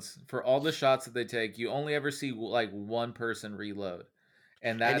reloads. For all the shots that they take, you only ever see one person reload.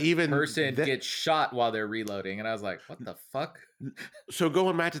 And that person gets shot while they're reloading. And I was like, what the fuck? So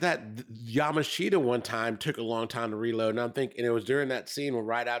going back to that, Yamashita one time took a long time to reload. And I'm thinking, it was during that scene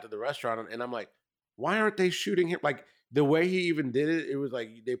right after the restaurant. And I'm like, why aren't they shooting him? Like the way he even did it, it was like,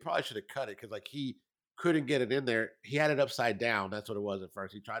 they probably should have cut it. Cause he couldn't get it in there. He had it upside down. That's what it was at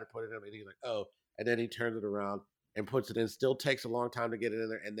first. He tried to put it in, and he's like, "Oh!" And then he turns it around and puts it in. Still takes a long time to get it in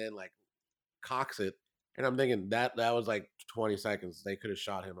there, and then cocks it. And I'm thinking that was 20 seconds. They could have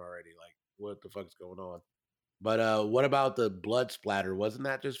shot him already. Like, what the fuck's going on? But what about the blood splatter? Wasn't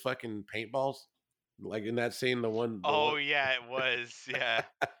that just fucking paintballs? Like in that scene, the one. Yeah, it was. Yeah,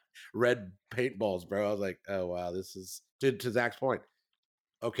 red paintballs, bro. I was like, oh wow, this is to Zach's point.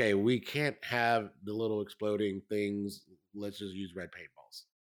 Okay, we can't have the little exploding things. Let's just use red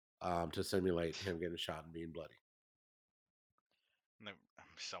paintballs to simulate him getting shot and being bloody.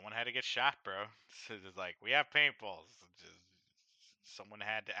 Someone had to get shot, bro. So it's like, we have paintballs. Someone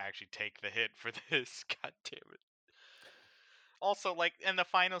had to actually take the hit for this. God damn it. Also, in the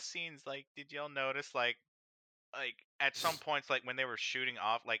final scenes, did y'all notice, at some points, when they were shooting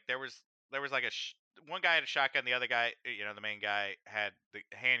off, there was one guy had a shotgun, the other guy, the main guy had the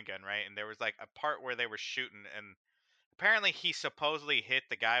handgun, right? And there was a part where they were shooting, and apparently he supposedly hit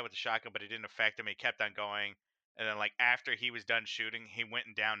the guy with the shotgun, but it didn't affect him. He kept on going, and then after he was done shooting, he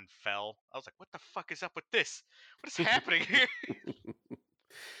went down and fell. I was like, what the fuck is up with this? What is happening here?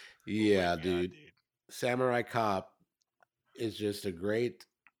 Yeah, dude. Samurai Cop is just a great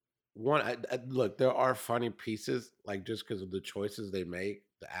one. Look, there are funny pieces, just because of the choices they make,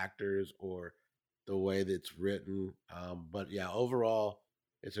 the actors or the way that it's written. But yeah, overall,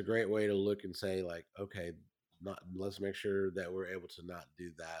 it's a great way to look and say, okay, let's make sure that we're able to not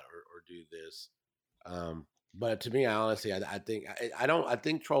do that or do this. But to me, honestly, I think I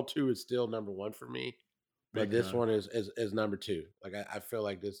think Troll 2 is still number one for me, but this one is number two. I feel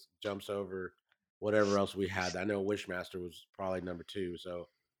like this jumps over whatever else we had. I know Wishmaster was probably number 2, so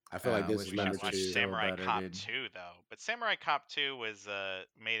I feel like this is We should number watch 2. Samurai better, Cop dude. 2 though. But Samurai Cop 2 was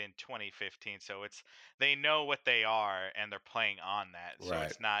made in 2015, so they know what they are and they're playing on that. So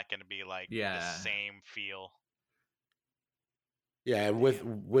Right. it's not going to be like the same feel. Yeah, and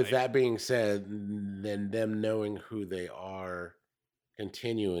with that being said, then them knowing who they are,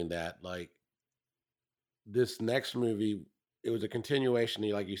 continuing that, like this next movie, it was a continuation,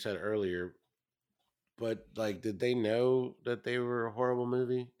 like you said earlier. But like, did they know that they were a horrible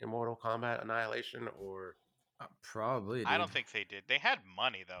movie, Immortal Kombat Annihilation, or probably? Dude. I don't think they did. They had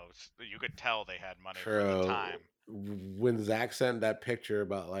money though. You could tell they had money for the time. When Zach sent that picture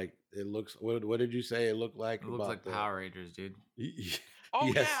about like it looks, what did you say it looked like? It looks like Power Rangers, dude. Oh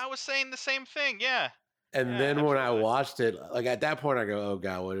yes. Yeah, I was saying the same thing. Yeah. And then when I watched it, like at that point, I go, "Oh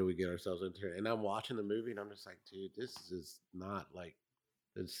God, what did we get ourselves into?" And I'm watching the movie, and I'm just like, "Dude, this is not like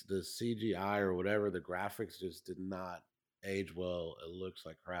it's the CGI or whatever. The graphics just did not age well. It looks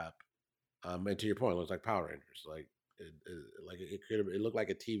like crap." And to your point, it looks like Power Rangers. Like it could have. It looked like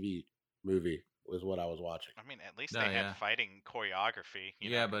a TV movie was what I was watching. I mean, at least they had fighting choreography.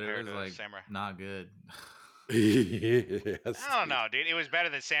 But it was like Samurai. not good. Yes, I don't know, dude. It was better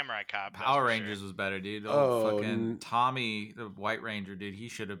than Samurai Cop. Power Rangers was better, dude. Fucking Tommy, the White Ranger, dude. He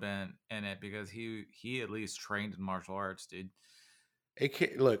should have been in it because he at least trained in martial arts, dude. It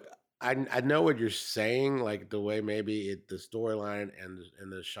can't look. I know what you're saying, like the way maybe the storyline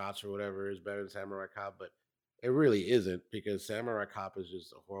and the shots or whatever is better than Samurai Cop, but it really isn't because Samurai Cop is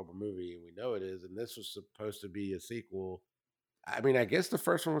just a horrible movie, and we know it is. And this was supposed to be a sequel. I mean, I guess the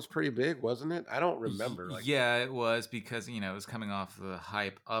first one was pretty big, wasn't it? I don't remember. Yeah, it was because it was coming off the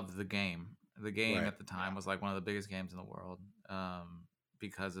hype of the game. The game at the time was like one of the biggest games in the world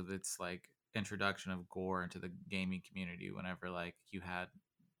because of its like introduction of gore into the gaming community. Whenever like you had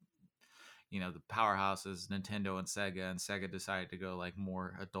the powerhouses Nintendo and Sega decided to go like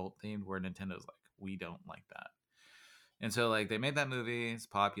more adult themed, where Nintendo's like, we don't like that. And so like they made that movie, it's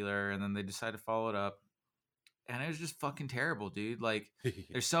popular, and then they decided to follow it up. And it was just fucking terrible, dude. Like,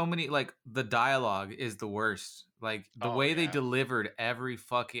 there's so many, like, the dialogue is the worst. Like, the way they delivered every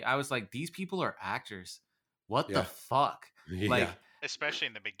fucking... I was like, these people are actors. What the fuck? Like, especially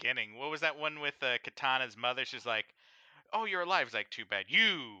in the beginning. What was that one with Katana's mother? She's like, oh, you're alive. It's like, too bad.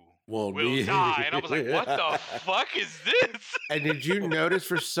 You will die. And I was like, what the fuck is this? And did you notice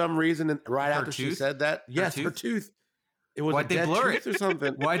for some reason, right after she said that? Yes, her tooth. It was Why'd they blur it or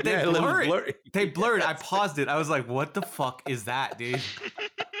something? Why'd they blur it? They blurred. I paused it. I was like, "What the fuck is that, dude?"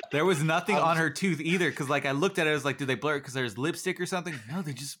 There was nothing on her tooth either. Because like I looked at it, I was like, "Did they blur it because there's lipstick or something?" No,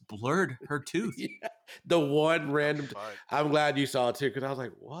 they just blurred her tooth. The one random. I'm glad you saw it too, because I was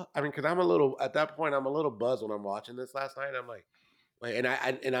like, "What?" I mean, because I'm a little at that point. I'm a little buzzed when I'm watching this last night. I'm like,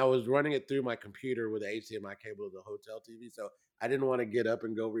 and I was running it through my computer with the HDMI cable of the hotel TV, so I didn't want to get up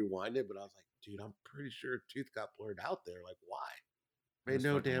and go rewind it. But I was like, dude, I'm pretty sure tooth got blurred out there. Like, why? Made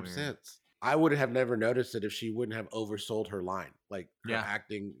no damn sense. I would have never noticed it if she wouldn't have oversold her line, like her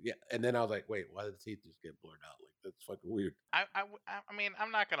acting. Yeah, and then I was like, wait, why did the teeth just get blurred out? Like, that's fucking weird. I mean, I'm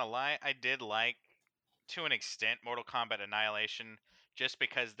not gonna lie. I did like, to an extent, Mortal Kombat Annihilation, just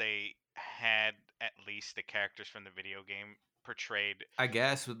because they had at least the characters from the video game portrayed, I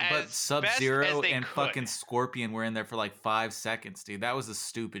guess, but Sub-Zero and fucking Scorpion were in there for like 5 seconds, dude. That was a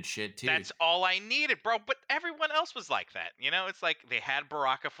stupid shit too. That's all I needed, bro. But everyone else was like that. It's like they had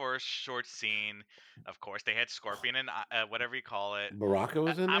Baraka for a short scene. Of course, they had Scorpion and whatever you call it. Baraka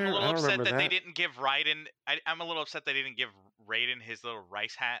was in there. I'm a little upset that they didn't give Raiden. I'm a little upset they didn't give Raiden his little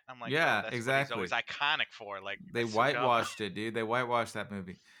rice hat. I'm like, yeah, that's exactly. What he's always iconic for. Like, they whitewashed it, dude. They whitewashed that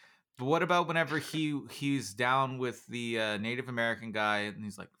movie. But what about whenever he's down with the Native American guy and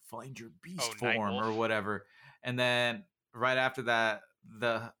he's like, find your beast form or whatever. And then right after that,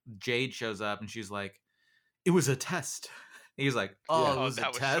 the Jade shows up and she's like, it was a test. And he's like, oh, it was a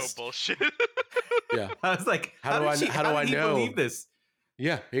test? That was so bullshit. Yeah. I was like, how do I know? Believe this?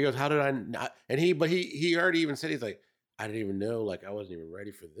 Yeah. He goes, how did I not? And he already even said, he's like, I didn't even know. Like, I wasn't even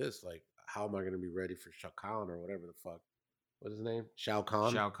ready for this. Like, how am I going to be ready for Shao Kahn or whatever the fuck? What's his name? Shao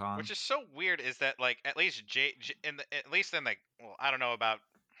Kahn. Shao Kahn. Which is so weird is that, like, at least at least in, like, well, I don't know about,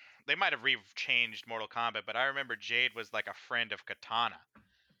 they might have changed Mortal Kombat, but I remember Jade was like a friend of Katana.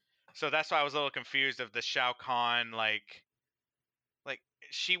 So that's why I was a little confused of the Shao Kahn, like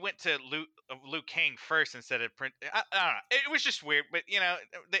she went to Liu Kang first instead of Prince. I don't know. It was just weird, but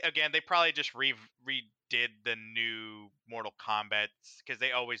they probably just redid the new Mortal Kombat because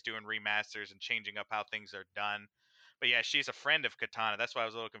they always doing remasters and changing up how things are done. But yeah, she's a friend of Katana. That's why I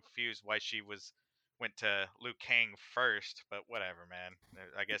was a little confused why she was went to Liu Kang first, but whatever, man.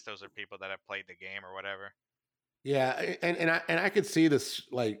 I guess those are people that have played the game or whatever. Yeah, and I could see this,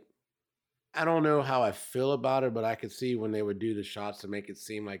 like, I don't know how I feel about it, but I could see when they would do the shots to make it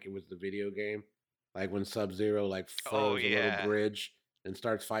seem like it was the video game. Like when Sub-Zero like Oh furrows a little yeah, bridge and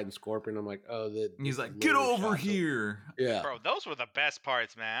starts fighting Scorpion. I'm like, oh, he's like, get over here. Yeah, bro, those were the best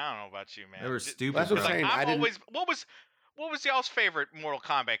parts, man. I don't know about you, man. They were stupid. That's what bro. I'm saying. I'm always what was y'all's favorite Mortal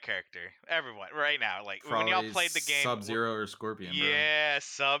Kombat character? Everyone, right now, like Probably when y'all played the game, Sub-Zero or Scorpion. Yeah,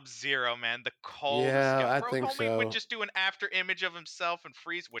 Sub-Zero, man, the coldest Yeah, guy. I Bro, think homie so. would just do an after image of himself and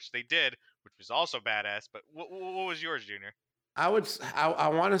freeze, which they did, which was also badass. But what was yours, Junior? I want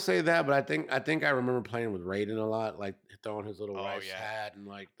to say that, but I think I remember playing with Raiden a lot, like throwing his little rice hat and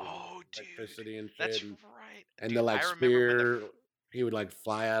like the electricity and shit. That's and, right. And dude, the like I remember spear, he would like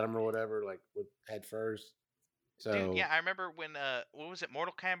fly at him or whatever, like with head first. So dude, yeah, I remember when what was it,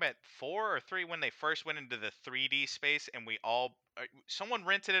 Mortal Kombat 4 or 3, when they first went into the 3D space and we all someone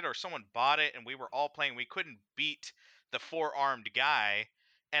rented it or someone bought it and we were all playing. We couldn't beat the four-armed guy.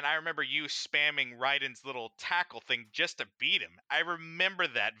 And I remember you spamming Raiden's little tackle thing just to beat him. I remember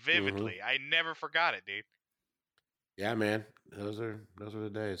that vividly. I never forgot it, dude. Yeah, man. Those are the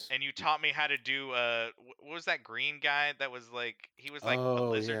days. And you taught me how to do what was that green guy that was like, he was like a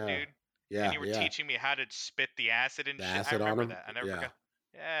lizard dude? Yeah. And you were teaching me how to spit the acid and shit. Acid I remember on him. that. I never forgot.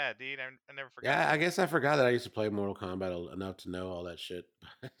 Yeah, dude, I never forgot. Yeah, I guess I forgot that I used to play Mortal Kombat enough to know all that shit.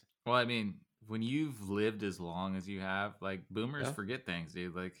 Well, I mean, when you've lived as long as you have, like boomers forget things,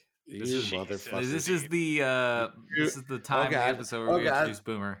 dude. Like this is the time of the episode where we introduce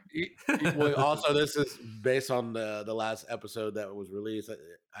Boomer. Well, also, this is based on the last episode that was released.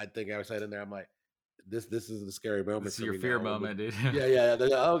 I think I said in there, I'm like, this is the scary moment. This is your fear moment, dude. Yeah.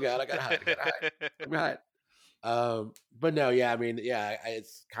 Oh god, I gotta hide. Let me hide. But no, yeah, I mean, yeah,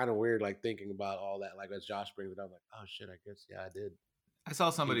 it's kind of weird, like thinking about all that. Like as Josh brings it up, I'm like, oh shit, I guess I did. I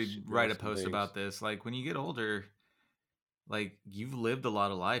saw somebody write a post about this. Like when you get older, like you've lived a lot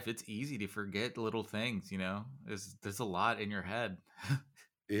of life, it's easy to forget little things. You know, there's a lot in your head.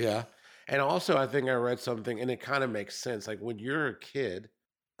 Yeah, and also I think I read something, and it kind of makes sense. Like when you're a kid,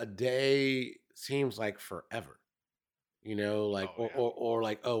 a day seems like forever. You know, like or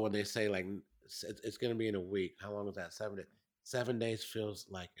like when they say like it's going to be in a week. How long is that? 7 days. 7 days feels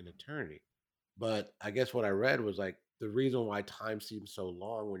like an eternity. But I guess what I read was like the reason why time seems so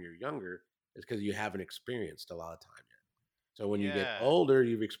long when you're younger is because you haven't experienced a lot of time yet. So when you get older,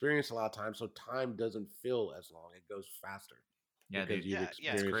 you've experienced a lot of time, so time doesn't feel as long. It goes faster. Yeah, because you've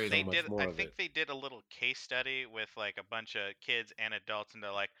experienced so much more I think they did a little case study with like a bunch of kids and adults, and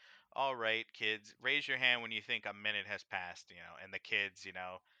they're like, all right, kids, raise your hand when you think a minute has passed, you know, and the kids, you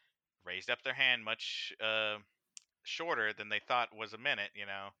know, raised up their hand much shorter than they thought was a minute, you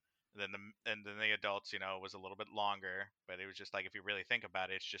know. And then the adults, you know, was a little bit longer, but it was just like, if you really think about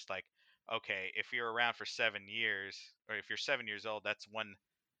it, it's just like, okay, if you're around for 7 years, or if you're 7 years old, that's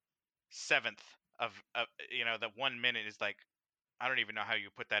 1/7 of you know, that 1 minute is like, I don't even know how you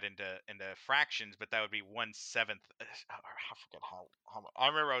put that into fractions, but that would be 1/7. I forget how I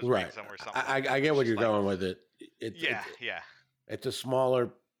remember I was reading somewhere something. I get what you're going with it. Yeah. It's a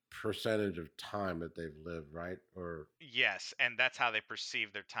smaller percentage of time that they've lived, right? Or yes, and that's how they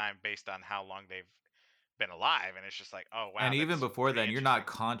perceive their time based on how long they've been alive, and it's just like, oh wow. And even before then, you're not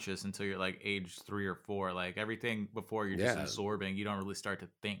conscious until you're like age 3 or 4. Like everything before, you're just absorbing. You don't really start to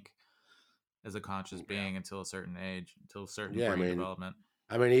think as a conscious being until a certain age, until a certain brain development.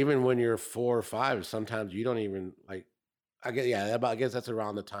 I mean, even when you're 4 or 5, sometimes you don't even like. I guess that's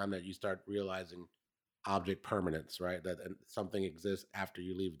around the time that you start realizing object permanence, right? That something exists after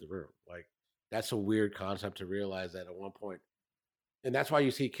you leave the room. Like that's a weird concept to realize that at one point, and that's why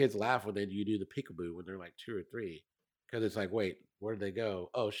you see kids laugh when you do the peekaboo when they're like 2 or 3, because it's like, wait, where did they go?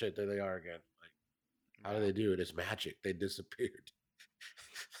 Oh shit, there they are again. Like, how do they do it? It's magic. They disappeared.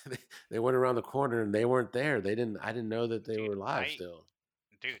 They went around the corner and they weren't there. I didn't know that they were alive still.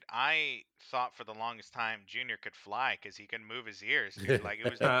 Dude, I thought for the longest time Junior could fly because he can move his ears. Dude. Like it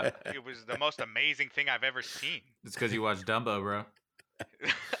was the most amazing thing I've ever seen. It's because you watched Dumbo, bro.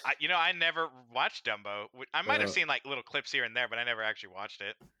 I never watched Dumbo. I might have seen like little clips here and there, but I never actually watched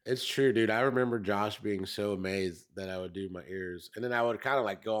it. It's true, dude. I remember Josh being so amazed that I would do my ears, and then I would kind of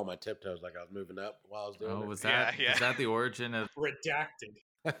like go on my tiptoes, like I was moving up while I was doing it. Was that is that the origin of redacted?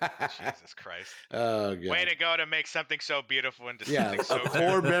 Jesus Christ! Oh, God. Way to go to make something so beautiful into something so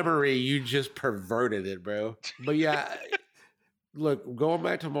core memory. You just perverted it, bro. But yeah, look, going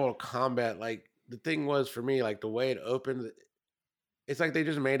back to Mortal Kombat, like the thing was for me, like the way it opened, it's like they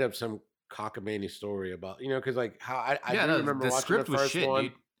just made up some cockamamie story about, because like how I do remember the watching script the first was shit, one.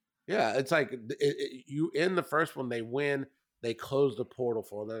 dude. Yeah, it's like you in the first one, they win, they close the portal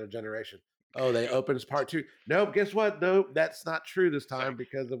for another generation. Oh, they opens part 2. Nope, guess what? Nope, that's not true this time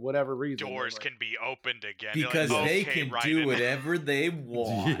because of whatever reason. Doors can be opened again. Because they can do whatever they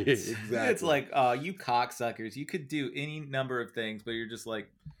want. Yeah, exactly. It's like, you cocksuckers. You could do any number of things, but you're just like,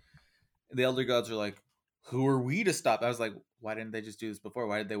 the Elder Gods are like, who are we to stop? I was like, why didn't they just do this before?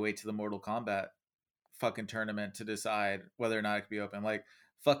 Why did they wait to the Mortal Kombat fucking tournament to decide whether or not it could be open? Like,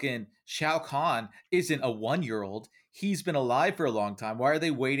 fucking Shao Kahn isn't a 1-year-old. He's been alive for a long time. Why are they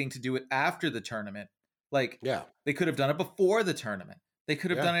waiting to do it after the tournament? Like, they could have done it before the tournament. They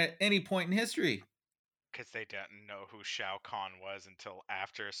could have done it at any point in history. Because they didn't know who Shao Kahn was until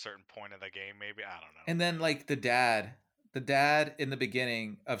after a certain point of the game, maybe. I don't know. And then, like, the dad in the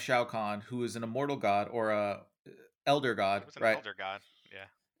beginning of Shao Kahn, who is an immortal god or a elder god, it was an elder god, yeah.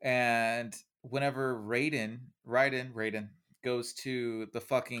 And whenever Raiden goes to the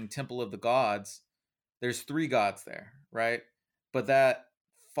fucking Temple of the Gods, there's 3 gods there, right? But that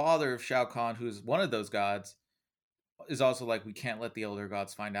father of Shao Kahn, who's one of those gods, is also like, we can't let the elder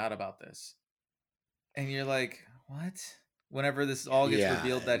gods find out about this. And you're like, what? Whenever this all gets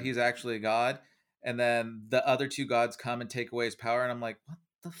revealed that he's actually a god, and then the other 2 gods come and take away his power, and I'm like, what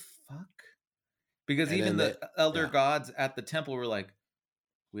the fuck? Because and even the elder gods at the temple were like,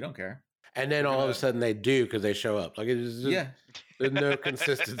 we don't care. And then all of a sudden they do because they show up. Like, it's just, there's no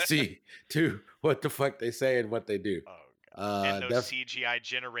consistency to what the fuck they say and what they do. And those CGI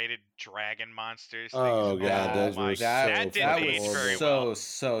generated dragon monsters. Oh god, those were that didn't age very well.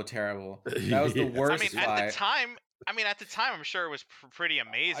 So terrible. That was the worst. At the time, I'm sure it was pretty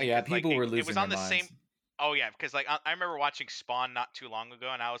amazing. Yeah, people were losing it was on their the minds. same. Oh yeah, because like I remember watching Spawn not too long ago,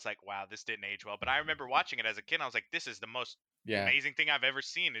 and I was like, wow, this didn't age well. But I remember watching it as a kid, and I was like, this is the most amazing thing I've ever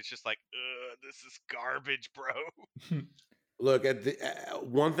seen. It's just like, this is garbage, bro. Look, at the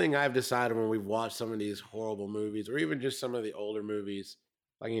one thing I've decided when we've watched some of these horrible movies, or even just some of the older movies,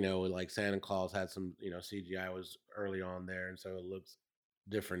 like, like Santa Claus had some, CGI was early on there, and so it looks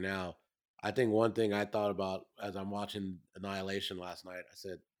different now. I think one thing I thought about as I'm watching Annihilation last night, I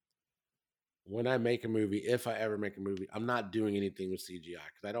said, when I make a movie, if I ever make a movie, I'm not doing anything with CGI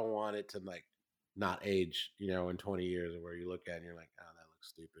because I don't want it to like not age, in 20 years, or where you look at it and you're like, oh, that looks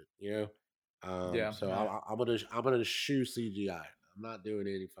stupid, So I'm gonna shoo CGI. I'm not doing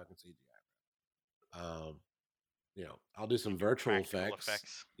any fucking CGI. I'll do some virtual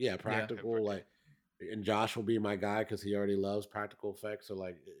effects. Yeah, practical. Like, and Josh will be my guy because he already loves practical effects. So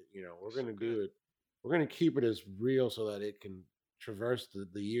like, we're gonna do it. We're gonna keep it as real so that it can traverse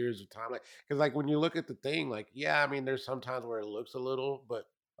the years of time. Like, because like when you look at the thing, like, there's some times where it looks a little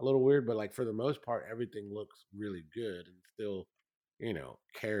weird, but like for the most part, everything looks really good and still,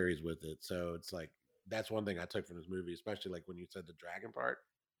 carries with it. So it's like, that's one thing I took from this movie, especially like when you said the dragon part.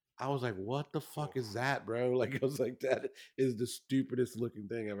 I was like, what the fuck is that, bro? Like, I was like, that is the stupidest looking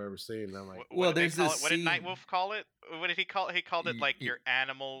thing I've ever seen. And I'm like, what did Nightwolf call it? What did he call it? He called it like your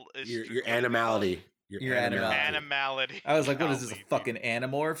animal is your animality. Your animality. I was like, what is this, a fucking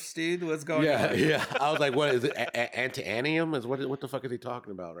Animorphs, dude? What's going on? Yeah. I was like, what is it? Antianium? Is what the fuck is he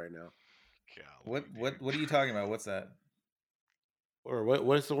talking about right now? What are you talking about? What's that? Or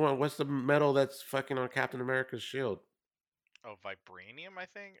what's the one? What's the metal that's fucking on Captain America's shield? Oh, vibranium, I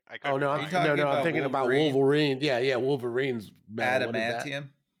think. I'm thinking about Wolverine. Yeah, Wolverine's metal. Adamantium.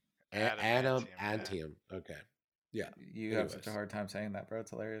 Adamantium. Okay. Yeah. You have such a hard time saying that, bro.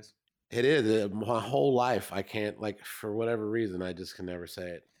 It's hilarious. It is. My whole life, I can't, like, for whatever reason, I just can never say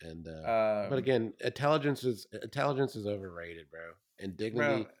it. And but again, intelligence is overrated, bro. And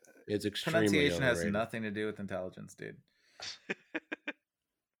dignity is extremely pronunciation overrated. has nothing to do with intelligence, dude.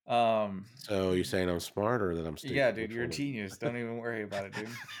 So you're saying I'm smart or that I'm stupid? Yeah, dude, you're a genius. Don't even worry about it, dude.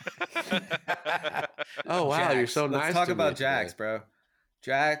 Oh wow, Jax. You're so nice. Let's talk about Jax, bro.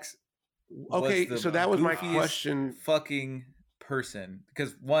 Jax. Okay, so that was my question. Fucking person,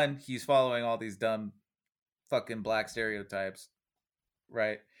 because one, he's following all these dumb fucking black stereotypes,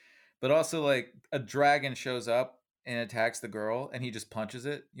 right? But also, like, a dragon shows up and attacks the girl and he just punches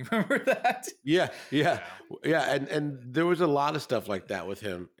it. You remember that? Yeah. And there was a lot of stuff like that with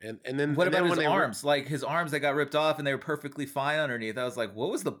him. And then what about his arms? Like, his arms that got ripped off and they were perfectly fine underneath. I was like,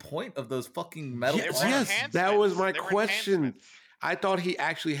 what was the point of those fucking metal arms? Yes, that was my question. I thought he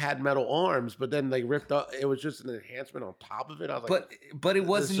actually had metal arms, but then they ripped up. It was just an enhancement on top of it. I was like, but it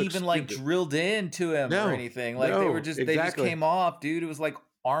wasn't even like drilled into him or anything. Like, they just came off, dude. It was like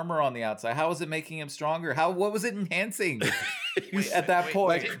armor on the outside. How was it making him stronger? What was it enhancing at that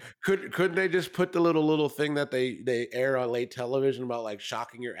point? Like, couldn't they just put the little thing that they air on late television about like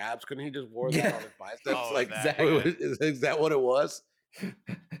shocking your abs? Couldn't he just wear that on his biceps? Exactly. Is that what it was?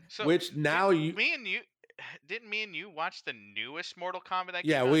 So which now me and you watch the newest Mortal Kombat that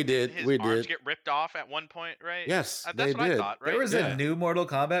came out? we did. His We arms did. get ripped off at one point, right? Yes, That's they what I did. thought, right? There was a new Mortal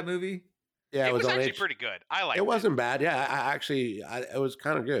Kombat movie. Yeah, it was actually pretty good. I liked it. It wasn't bad. Yeah, it was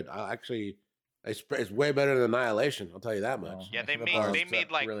kind of good. It's way better than Annihilation. I'll tell you that much. Yeah, they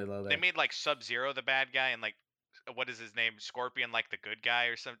made like really low there. They made like Sub-Zero the bad guy, and like what is his name, Scorpion, like the good guy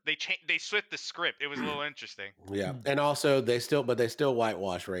or something. They switched the script. It was a little interesting. Yeah, and also they still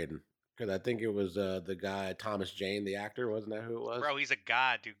whitewash Raiden. Because I think it was the guy Thomas Jane, the actor, wasn't that who it was? Bro, he's a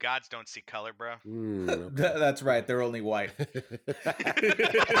god, dude. Gods don't see color, bro. Okay. That's right. They're only white.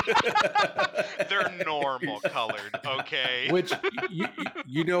 They're normal colored, okay? Which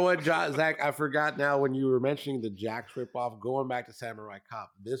you know what, Zach? I forgot now when you were mentioning the Jax ripoff. Going back to Samurai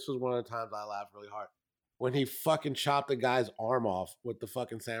Cop, this was one of the times I laughed really hard when he fucking chopped the guy's arm off with the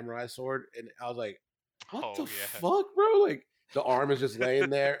fucking samurai sword, and I was like, "What the fuck, bro?" Like. The arm is just laying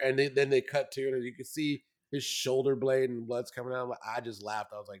there, and then they cut to it, and you can see his shoulder blade and blood's coming out. I just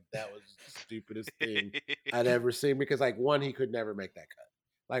laughed. I was like, that was the stupidest thing I'd ever seen. Because, like, one, he could never make that cut.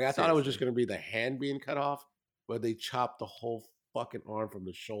 Like, I thought it was just going to be the hand being cut off, but they chopped the whole fucking arm from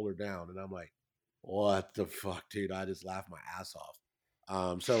the shoulder down. And I'm like, what the fuck, dude? I just laughed my ass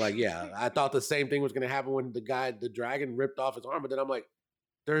off. So, like, yeah, I thought the same thing was going to happen when the dragon ripped off his arm, but then I'm like,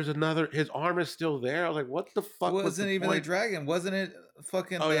 there's another. His arm is still there. I was like, "What the fuck?" It wasn't even a dragon, wasn't it?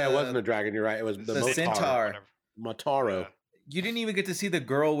 Fucking. Oh yeah, it wasn't a dragon. You're right. It was the centaur. Motaro. Yeah. You didn't even get to see the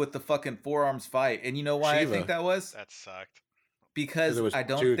girl with the fucking forearms fight, and you know why Shiva. I think that was? That sucked. Because I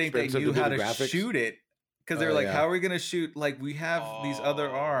don't think they knew how to shoot it. Because they're like, "How are we gonna shoot? Like, we have these other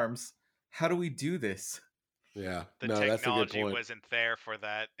arms. How do we do this?" Yeah, the technology wasn't there for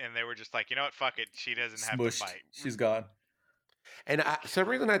that, and they were just like, you know what? Fuck it. She doesn't have to fight. She's gone. And some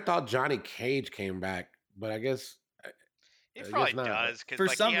reason I thought Johnny Cage came back, but I guess he probably does because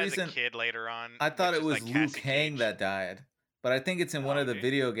for some reason, he has a kid later on. I thought it was Liu Kang that died, but I think it's in one of the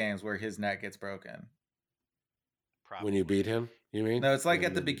video games where his neck gets broken. Probably. When you beat him, you mean? No, it's like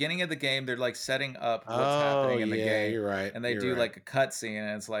at the beginning of the game, they're like setting up what's happening in the game. You're right. And they do like a cut scene,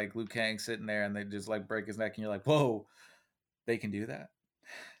 and it's like Liu Kang sitting there, and they just like break his neck, and you're like, whoa, they can do that.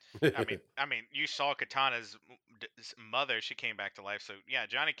 I mean, you saw Katana's mother; she came back to life. So yeah,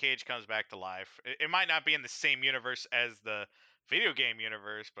 Johnny Cage comes back to life. It might not be in the same universe as the video game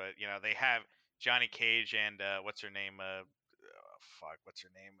universe, but you know they have Johnny Cage and what's her name?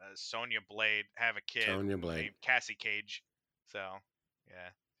 Sonya Blade have a kid named Cassie Cage. So yeah,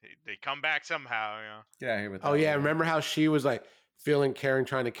 they come back somehow. You know. Get out of here with that. Oh yeah, remember how she was like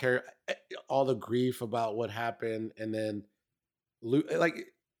trying to carry all the grief about what happened, and then like.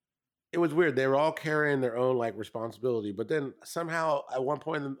 It was weird. They were all carrying their own like responsibility, but then somehow at one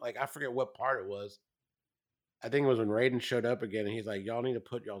point, like I forget what part it was. I think it was when Raiden showed up again, and he's like, "Y'all need to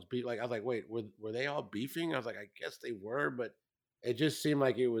put y'all's beef." Like I was like, "Wait, were they all beefing?" I was like, "I guess they were," but it just seemed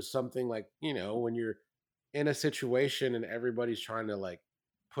like it was something like when you're in a situation and everybody's trying to like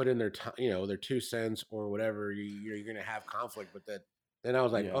put in their their 2 cents or whatever, you're gonna have conflict. But then I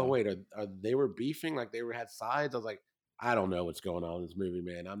was like, "Oh wait, are they were beefing? Like they had sides?" I was like. I don't know what's going on in this movie,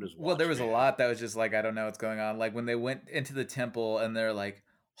 man. I'm just watching. Well, there was a lot that was just like, I don't know what's going on. Like when they went into the temple and they're like,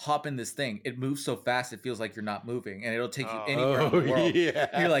 hop in this thing. It moves so fast, it feels like you're not moving, and it'll take you anywhere in the world.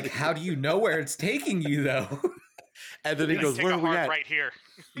 Yeah. You're like, how do you know where it's taking you, though? And then he goes, "Where are we at?" Right here.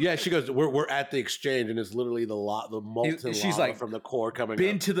 Yeah, she goes, "We're at the exchange," and it's literally the molten She's lava like, from the core coming.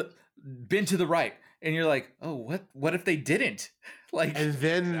 Been to the right, and you're like, oh, what if they didn't? Like, and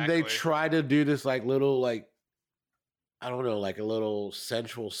then they try to do this like little like. I don't know, like a little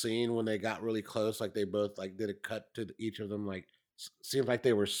sensual scene when they got really close. Like they both like did a cut to each of them. Like seemed like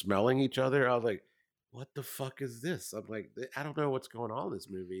they were smelling each other. I was like, "What the fuck is this?" I'm like, I don't know what's going on in this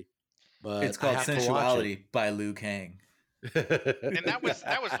movie, but it's called Sensuality by Liu Kang. And that was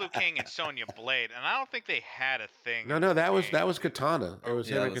Liu Kang and Sonya Blade, and I don't think they had a thing. No, that was Katana. It was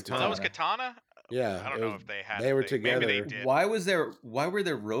him and Katana. That was Katana. Yeah, I don't know if they had. They were together. Maybe they did. Why were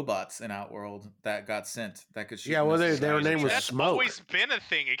there robots in Outworld that got sent that could shoot? Yeah, well, their name was That's Smoke. Always been a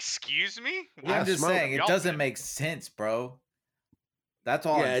thing. Excuse me. I'm just saying it doesn't make sense, bro. That's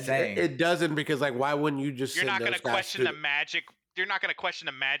all I'm saying. It doesn't because like why wouldn't you just? You're not going to question the magic. You're not going to question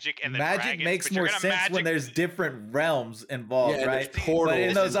the magic and the magic dragons, makes more sense when there's different realms involved, right? But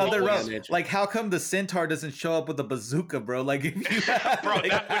in those other realms, like how come the centaur doesn't show up with a bazooka, bro? Like if you have, bro,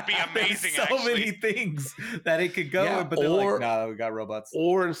 that would be amazing. So many things that it could go with, but they're like, nah, we got robots.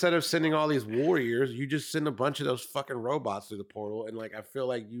 Or instead of sending all these warriors, you just send a bunch of those fucking robots through the portal, and like I feel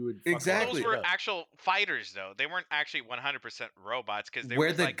like you would exactly. Those were actual fighters, though. They weren't actually 100% robots because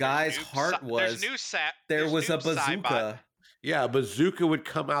where the guy's heart was. There's new there was a bazooka. Yeah, a bazooka would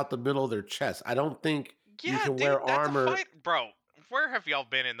come out the middle of their chest. I don't think you can wear armor. That's a fight, bro. Where have y'all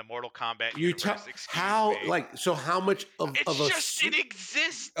been in the Mortal Kombat universe? Excuse me. So how much of it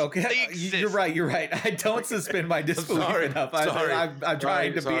exists. Okay, you're right. You're right. I don't suspend my disbelief enough. I'm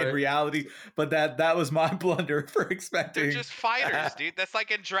trying to be in reality, but that was my blunder for expecting. They're just fighters, dude. That's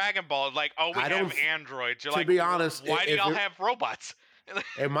like in Dragon Ball. Like, oh, we have androids. You're to be honest, why do y'all have robots?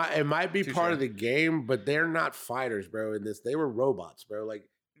 It might be part of the game, but they're not fighters, bro. In this, they were robots, bro. Like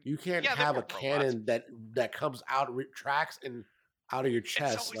you can't have a cannon that comes out, retracts, and out of your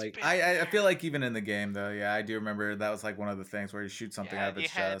chest. Like I feel like even in the game though, yeah, I do remember that was like one of the things where you shoot something out of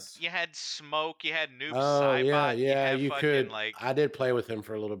its chest. You had smoke, you had Noob Cybot. Yeah, you could. I did play with him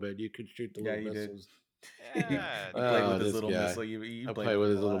for a little bit. You could shoot the little missiles. Yeah, you played with his little missile. I play with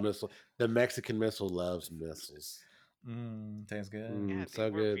his little missile. The Mexican missile loves missiles. Tastes good. Yeah, so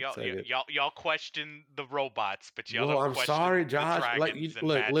good. Y'all question the robots, but y'all don't question I'm sorry, Josh. Like,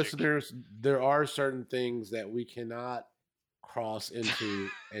 look, listeners, there are certain things that we cannot cross into,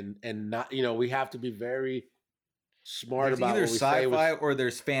 and not. We have to be very smart about either what we sci-fi or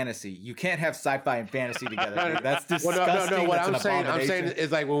there's fantasy. You can't have sci-fi and fantasy together. That's disgusting. No. What I'm saying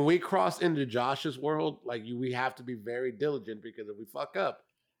is like when we cross into Josh's world, like we have to be very diligent because if we fuck up.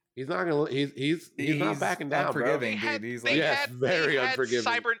 He's not gonna. He's not backing down, unforgiving, bro. Dude. He's very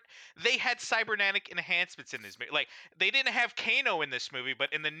unforgiving. They had cybernetic enhancements in this movie. Like they didn't have Kano in this movie,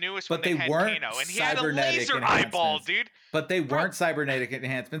 but in the newest one they had Kano, and he had a laser eyeball, dude. But they weren't cybernetic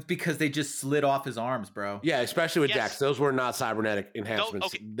enhancements because they just slid off his arms, bro. Yeah, especially with Jax. Those were not cybernetic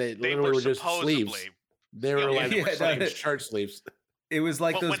enhancements. They literally were just sleeves. They were like shirt sleeves. It was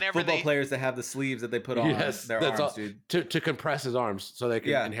like those football players that have the sleeves that they put on their arms, dude. To compress his arms so they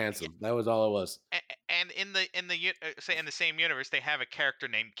could enhance them. That was all it was. And in the same universe, they have a character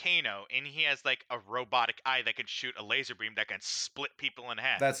named Kano, and he has like a robotic eye that can shoot a laser beam that can split people in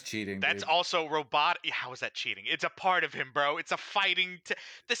half. That's cheating. That's also robotic. How is that cheating? It's a part of him, bro. It's a fighting.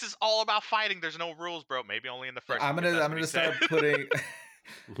 This is all about fighting. There's no rules, bro. Maybe only in the first. I'm gonna start putting.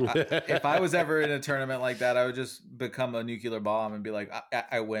 If I was ever in a tournament like that, I would just become a nuclear bomb and be like,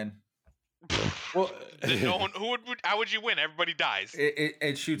 I win. Well, how would you win? Everybody dies.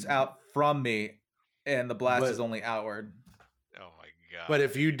 It shoots out from me, and the blast is only outward. Oh my god! But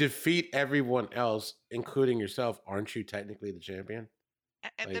if you defeat everyone else, including yourself, aren't you technically the champion?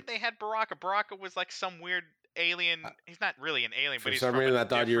 And then they had Baraka. Baraka was like some weird alien. He's not really an alien, but he's for some reason I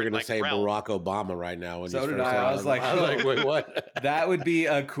thought you were going to say Barack Obama right now. So did I. I was like, wait, what? That would be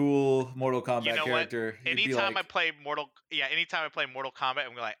a cool Mortal Kombat character. Anytime I play Mortal Kombat,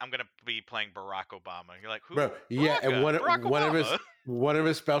 I'm gonna be playing Barack Obama. You're like, who? Bro, yeah, and one of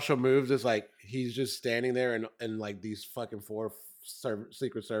his special moves is like he's just standing there and like these fucking four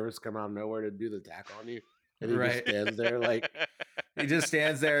Secret Service come out of nowhere to do the attack on you. And he just stands there like he just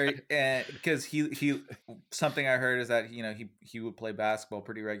stands there, and because he something I heard is that he would play basketball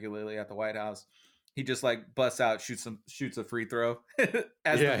pretty regularly at the White House. He just like busts out, shoots a free throw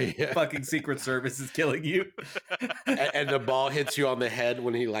as the fucking Secret Service is killing you, and the ball hits you on the head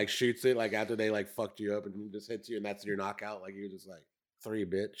when he like shoots it, like after they like fucked you up, and he just hits you, and that's your knockout. Like you're just like 3,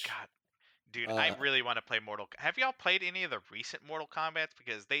 bitch. God. Dude, I really want to play Have y'all played any of the recent Mortal Kombat?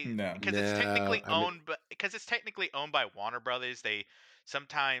 Because it's technically owned by Warner Brothers. They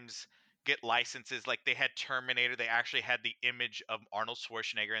sometimes get licenses. Like they had Terminator. They actually had the image of Arnold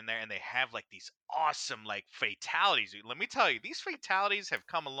Schwarzenegger in there, and they have like these awesome like fatalities. Dude. Let me tell you, these fatalities have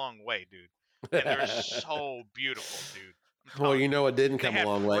come a long way, dude. And they're so beautiful, dude. Well, you know what didn't come a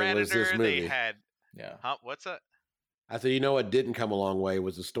long way was this movie. They had what's that? I said, you know what didn't come a long way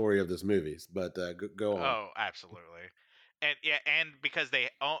was the story of this movie, but go on. Oh, absolutely, and because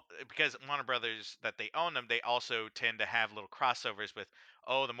Warner Brothers that they own them, they also tend to have little crossovers with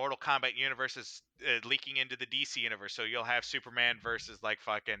the Mortal Kombat universe is leaking into the DC universe, so you'll have Superman versus like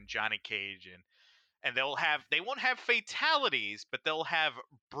fucking Johnny Cage, and they won't have fatalities, but they'll have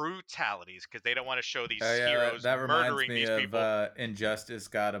brutalities because they don't want to show these heroes murdering these people. That reminds me of Injustice: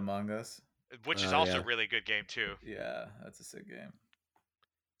 God Among Us. Which is also a really good game too. Yeah, that's a sick game.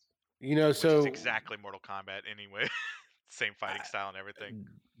 Which is exactly Mortal Kombat anyway. Same fighting style and everything.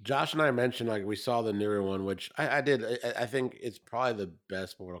 Josh and I mentioned like we saw the newer one, which I did. I think it's probably the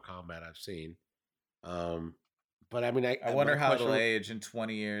best Mortal Kombat I've seen. But I mean, I wonder how it'll age in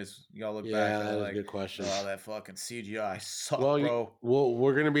 20 years. Y'all look back. Yeah, that's a good question. Oh, that fucking CGI sucked, bro.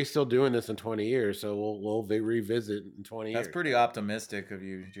 We're gonna be still doing this in 20 years, so we'll revisit in 20 years. That's pretty optimistic of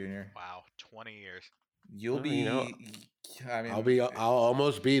you, Junior. Wow, 20 years. You'll be. I'll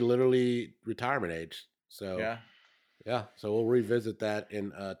almost be literally retirement age. So yeah. So we'll revisit that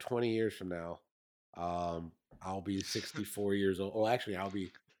in 20 years from now. I'll be 64 years old. Oh, actually, I'll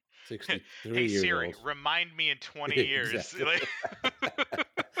be 63 hey years Siri, old. remind me in 20 years.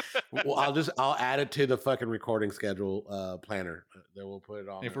 Well, I'll add it to the fucking recording schedule planner. Then we'll put it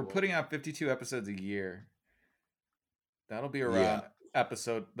on. If we're putting out 52 episodes a year, that'll be around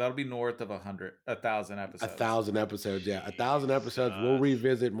that'll be north of 1,000 episodes. 1,000 episodes, yeah. 1,000 episodes. We'll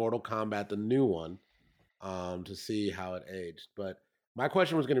revisit Mortal Kombat, the new one, to see how it aged. But my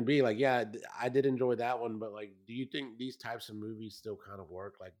question was going to be like, yeah, I did enjoy that one, but like, do you think these types of movies still kind of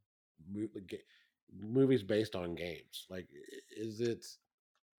work? Like movies based on games? Like, is it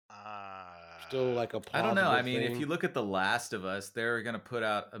still like a plausible I don't know. I mean, thing? if you look at The Last of Us, they're going to put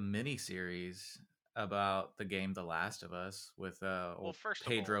out a mini series about the game The Last of Us with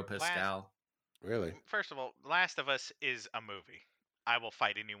Pedro Pascal. Really? First of all, Last of Us is a movie. I will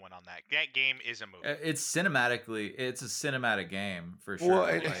fight anyone on that. That game is a movie. It's a cinematic game for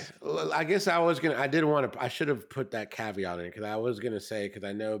sure. Well, I guess I should have put that caveat in because I was going to say, because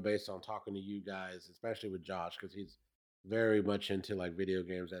I know based on talking to you guys, especially with Josh, because he's very much into like video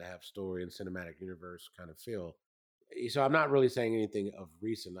games that have story and cinematic universe kind of feel. So I'm not really saying anything of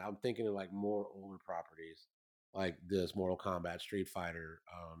recent. I'm thinking of like more older properties like this Mortal Kombat, Street Fighter,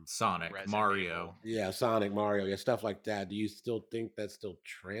 Sonic, Mario. Yeah, Sonic, Mario, yeah, stuff like that. Do you still think that still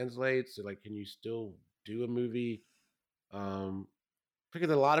translates? Like, can you still do a movie? Because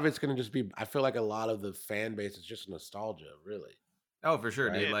a lot of it's going to just be, I feel like a lot of the fan base is just nostalgia, really. Oh, for sure,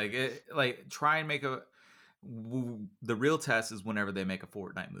 right? Dude. Like try and make the real test is whenever they make a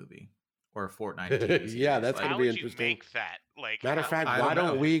Fortnite movie. Or a Fortnite TV series. Yeah, that's going to be interesting. How would you make that? Like, matter of fact, why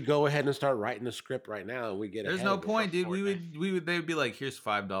don't we go ahead and start writing the script right now and we get? There's no point, dude. They'd be like, here's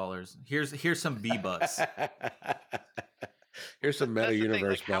 $5. Here's some V-Bucks. Here's some meta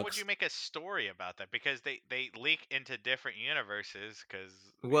universe bucks. How would you make a story about that? Because they leak into different universes.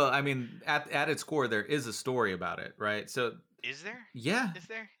 Well, I mean, at its core, there is a story about it, right? So is there? Yeah. Is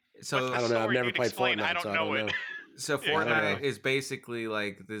there? So I don't know. I've never played Fortnite. I don't know it. So Fortnite is basically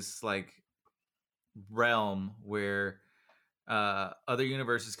like this like realm where other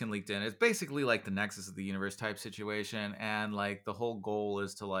universes can leak in. It's basically like the Nexus of the Universe type situation, and like the whole goal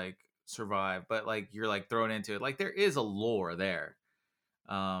is to like survive, but like you're like thrown into it. Like there is a lore there.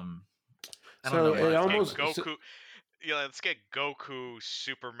 I don't know. It almost Goku. Yeah, let's get Goku,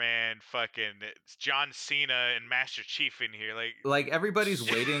 Superman, fucking John Cena, and Master Chief in here. Like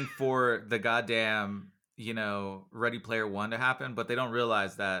everybody's waiting for the goddamn, Ready Player One to happen, but they don't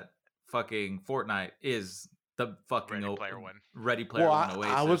realize that fucking Fortnite is the fucking Ready Player One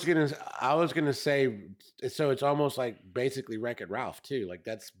Oasis. I was gonna say, so it's almost like basically Wreck-It Ralph too. Like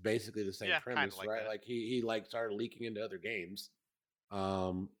that's basically the same premise, right? Like he like started leaking into other games.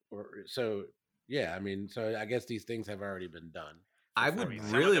 Yeah, I mean, so I guess these things have already been done. I would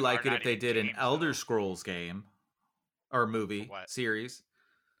really like it if they did an Elder Scrolls game or movie series.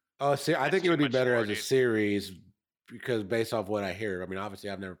 Oh, I think it would be better as a series because based off what I hear, I mean, obviously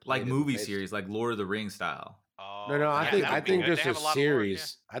I've never played like movie series, like Lord of the Rings style. No, I think just a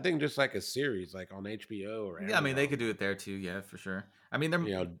series. I think just like a series, like on HBO or. Yeah, I mean, they could do it there too. Yeah, for sure. I mean,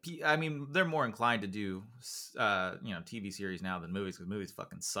 they're more inclined to do, TV series now than movies because movies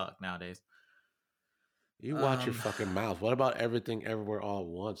fucking suck nowadays. You watch your fucking mouth. What about Everything Everywhere All at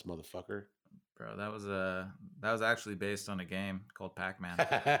Once, motherfucker? Bro, that was actually based on a game called Pac-Man. Dude,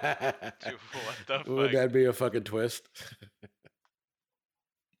 what the fuck? Would that be a fucking twist?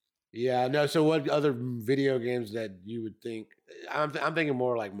 Yeah, no. So, what other video games that you would think? I'm thinking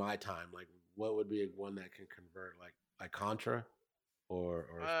more like my time. Like, what would be one that can convert, like Contra, or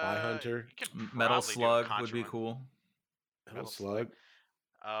Spy Hunter? Metal Slug would be cool. Metal Slug.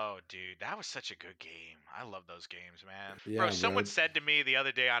 Oh, dude, that was such a good game. I love those games, man. Yeah, someone said to me the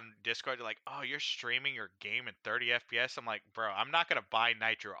other day on Discord, they're like, "Oh, you're streaming your game in 30 FPS." I'm like, "Bro, I'm not gonna buy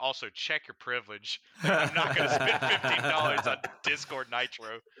Nitro. Also, check your privilege. Like, I'm not gonna spend $15 on Discord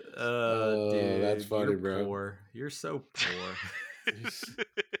Nitro." Dude, that's funny, bro. Poor. You're so poor.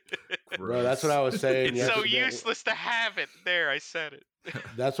 Bro, that's what I was saying. It's so useless to have it. There, I said it.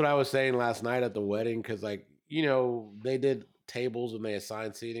 That's what I was saying last night at the wedding because, like, they did tables and they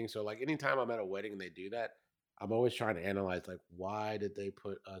assign seating. So, like, anytime I'm at a wedding and they do that, I'm always trying to analyze, like, why did they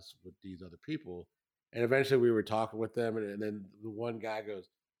put us with these other people? And eventually we were talking with them, and then the one guy goes,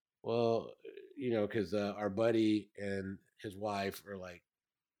 well, because our buddy and his wife are like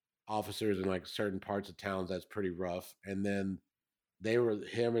officers in like certain parts of towns that's pretty rough. And then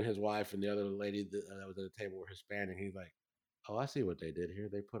him and his wife and the other lady that was at the table were Hispanic. He's like, oh, I see what they did here.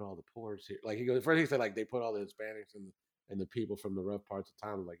 They put all the poors here. Like, he goes, first he said, like, they put all the Hispanics and the people from the rough parts of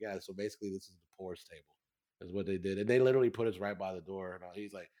town. I'm like, yeah, so basically this is the poor's table is what they did. And they literally put us right by the door. And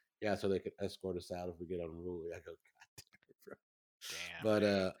he's like, Yeah, so they could escort us out if we get unruly. I go, God damn it, bro. Damn, But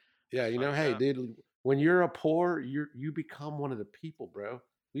dude. yeah, That's you know, fucked hey, up. dude, when you're a poor, you become one of the people, bro.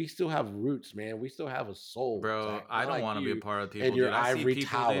 We still have roots, man. We still have a soul, Bro, Zach. I Not don't like want to be a you part of the and people, your dude. I see ivory people, dude.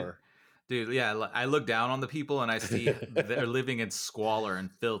 tower. Dude, yeah, I look down on the people and I see they're living in squalor and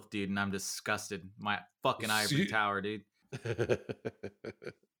filth, dude, and I'm disgusted. My fucking ivory tower, dude.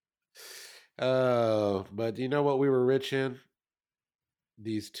 But you know what we were rich in?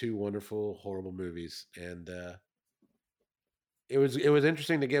 These two wonderful, horrible movies. And it was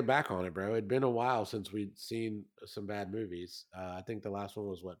interesting to get back on it, bro. It'd been a while since we'd seen some bad movies. I think the last one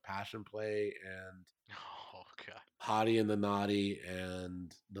was what, Passion Play and Oh god. Hottie and the Naughty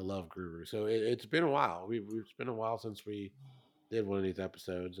and The Love Guru. So it's been a while. It's been a while since we did one of these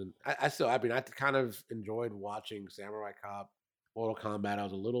episodes, and I mean, I kind of enjoyed watching Samurai Cop, Mortal Kombat. I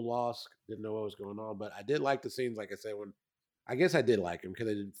was a little lost, didn't know what was going on, but I did like the scenes. Like I said, when I guess I did like him because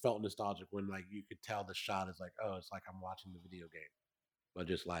it felt nostalgic when like you could tell the shot is like, oh, it's like I'm watching the video game, but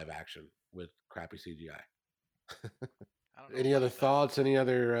just live action with crappy CGI. I don't know Any other about that. thoughts? Any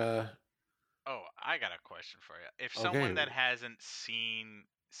other? Oh, I got a question for you. If Okay, someone that hasn't seen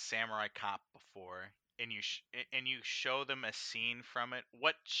Samurai Cop before and you show them a scene from it,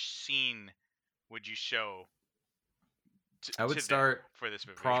 what scene would you show I would to them start for this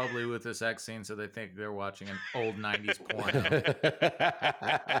movie? probably with the sex scene so they think they're watching an old 90s porno.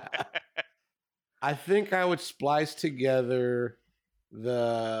 I think I would splice together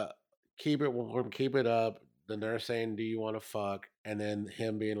the keep it warm, keep it up, the nurse saying, "Do you want to fuck?" and then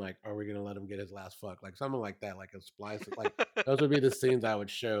him being like, "Are we gonna let him get his last fuck?" Like something like that, like a splice. Like those would be the scenes I would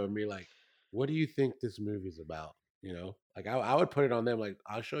show and be like, "What do you think this movie's about?" You know, like I would put it on them. Like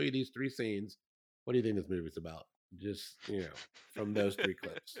I'll show you these 3 scenes. What do you think this movie's about? Just from those 3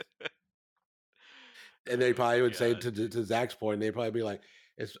 clips. And they Oh probably would say god. to Zach's point, they'd probably be like,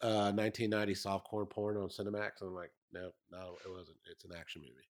 "It's 1990 softcore porn on Cinemax." And I'm like, "No, no, it wasn't. It's an action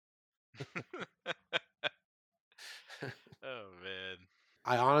movie." Oh man.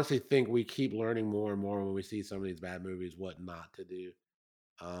 I honestly think we keep learning more and more when we see some of these bad movies what not to do.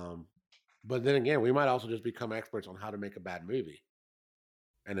 Um, but then again, we might also just become experts on how to make a bad movie,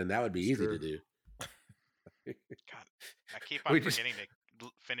 and then that would be It's easy to true. do. God, I keep on We just forgetting to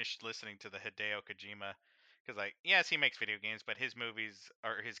finish listening to the Hideo Kojima because, like, yes, he makes video games, but his movies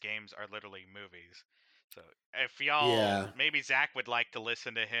or his games are literally movies. So if y'all, yeah. maybe Zach would like to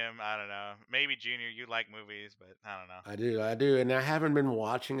listen to him. I don't know. Maybe Junior, you like movies, but I don't know. I do, and I haven't been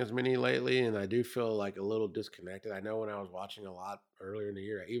watching as many lately, and I do feel like a little disconnected. I know when I was watching a lot earlier in the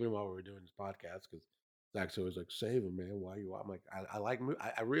year, even while we were doing this podcast, because Zach's always like, "Save him, man. Why you?" I'm like, I like.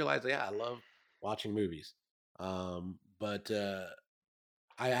 I realize, yeah, I love watching movies. But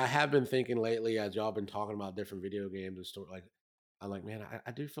I have been thinking lately, as y'all been talking about different video games and stuff. Like, I'm like, man,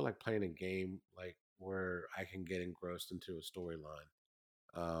 I do feel like playing a game like where I can get engrossed into a storyline.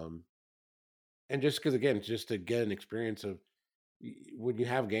 Um, and just because again, just to get an experience of when you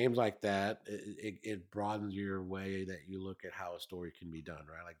have games like that, it broadens your way that you look at how a story can be done,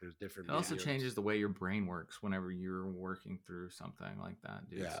 right? Like there's different It also mediums. changes the way your brain works whenever you're working through something like that,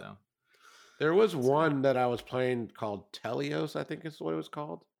 dude. Yeah. So There was it's good. one that I was playing called Telios, I think is what it was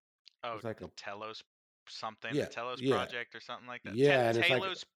called. Oh, It's like the a Telos something, the yeah, Telos yeah, project or something like that. yeah, and it's like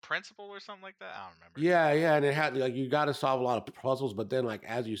Talos principle or something like that. I don't remember. yeah, yeah, and it had like you got to solve a lot of puzzles, but then like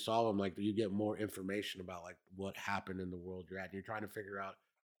as you solve them, like you get more information about like what happened in the world you're at. And you're trying to figure out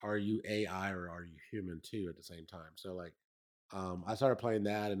are you AI or are you human too at the same time. So like, I started playing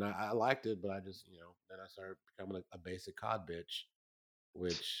that and I liked it, but I just then I started becoming a basic COD bitch,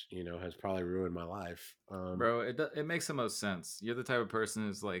 which has probably ruined my life. Bro, it makes the most sense. You're the type of person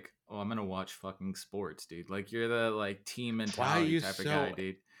who's like, oh, I'm gonna watch fucking sports, dude. Like you're the like team Why are mentality you type of guy, so?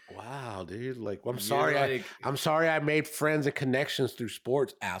 dude. Wow, dude. Like, I'm You're sorry. like, I'm sorry. I made friends and connections through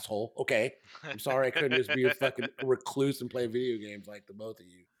sports, asshole. Okay. I'm sorry. I couldn't just be a fucking recluse and play video games like the both of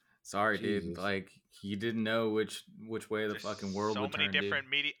you. sorry, dude. Jesus. Like you didn't know which way the There's fucking world so would many turn, dude. different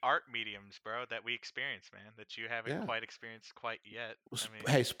art mediums, bro, that we experience, man, that you haven't Yeah. quite experienced quite yet. I mean,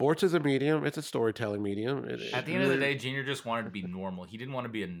 Hey, sports is a medium. It's a storytelling medium. At the end of the day, Junior just wanted to be normal. He didn't want to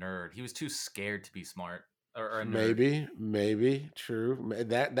be a nerd. He was too scared to be smart or a nerd. Maybe true.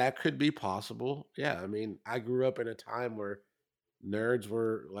 That could be possible. Yeah. I mean, I grew up in a time where nerds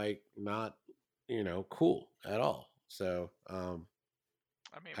were like not, cool at all. So,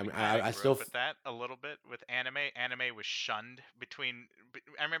 I mean, I we mean, kind of I grew still up with that a little bit with anime. Anime was shunned between.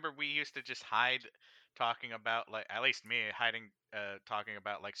 I remember we used to just hide talking about like at least me hiding talking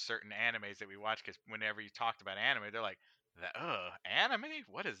about like certain animes that we watch because whenever you talked about anime, they're like, anime?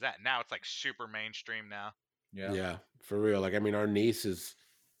 What is that?" Now it's like super mainstream now. Yeah. Yeah, for real. Like, I mean, our niece is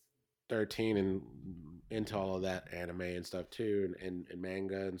 13 and into all of that anime and stuff too, and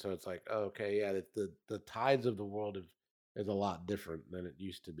manga, and so it's like, oh, okay, yeah, the tides of the world is a lot different than it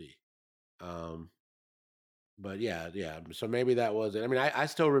used to be. But yeah, so maybe that was it. I mean, I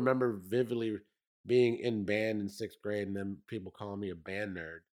still remember vividly being in band in 6th grade, and then people calling me a band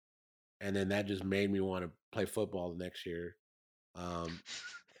nerd, and then that just made me want to play football the next year.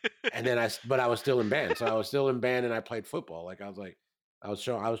 And then but I was still in band, so I was still in band, and I played football. Like I was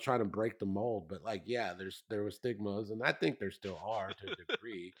trying to break the mold, but like, yeah, there were stigmas, and I think there still are to a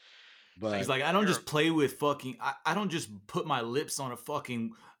degree. But he's like, I don't just play with fucking. I don't just put my lips on a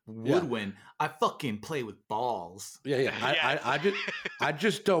fucking woodwind. I fucking play with balls. Yeah. I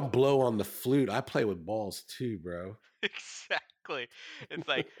just don't blow on the flute. I play with balls too, bro. Exactly. It's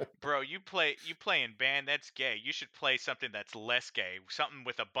like, bro, you play in band, that's gay. You should play something that's less gay. Something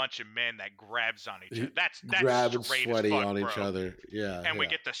with a bunch of men that grabs on each other. That's grabbing straight sweaty as fuck, on bro. each other. Yeah. And we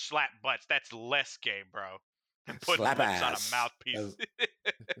get to slap butts. That's less gay, bro. And putting slap lips ass on a mouthpiece.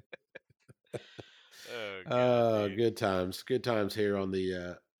 Oh god. Good times. Good times here on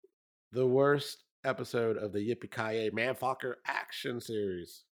the worst episode of the Yippee MAMFAWkers action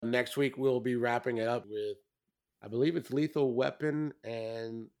series. Next week we'll be wrapping it up with, I believe it's Lethal Weapon,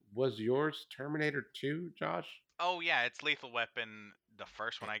 and was yours Terminator 2, Josh? Oh yeah, it's Lethal Weapon, the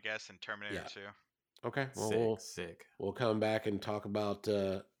first one, I guess, and Terminator 2. Okay, well, we'll come back and talk about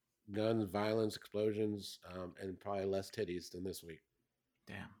guns, violence, explosions, and probably less titties than this week.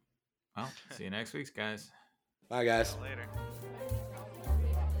 Damn. Well, see you next week, guys. Bye, guys. See you later.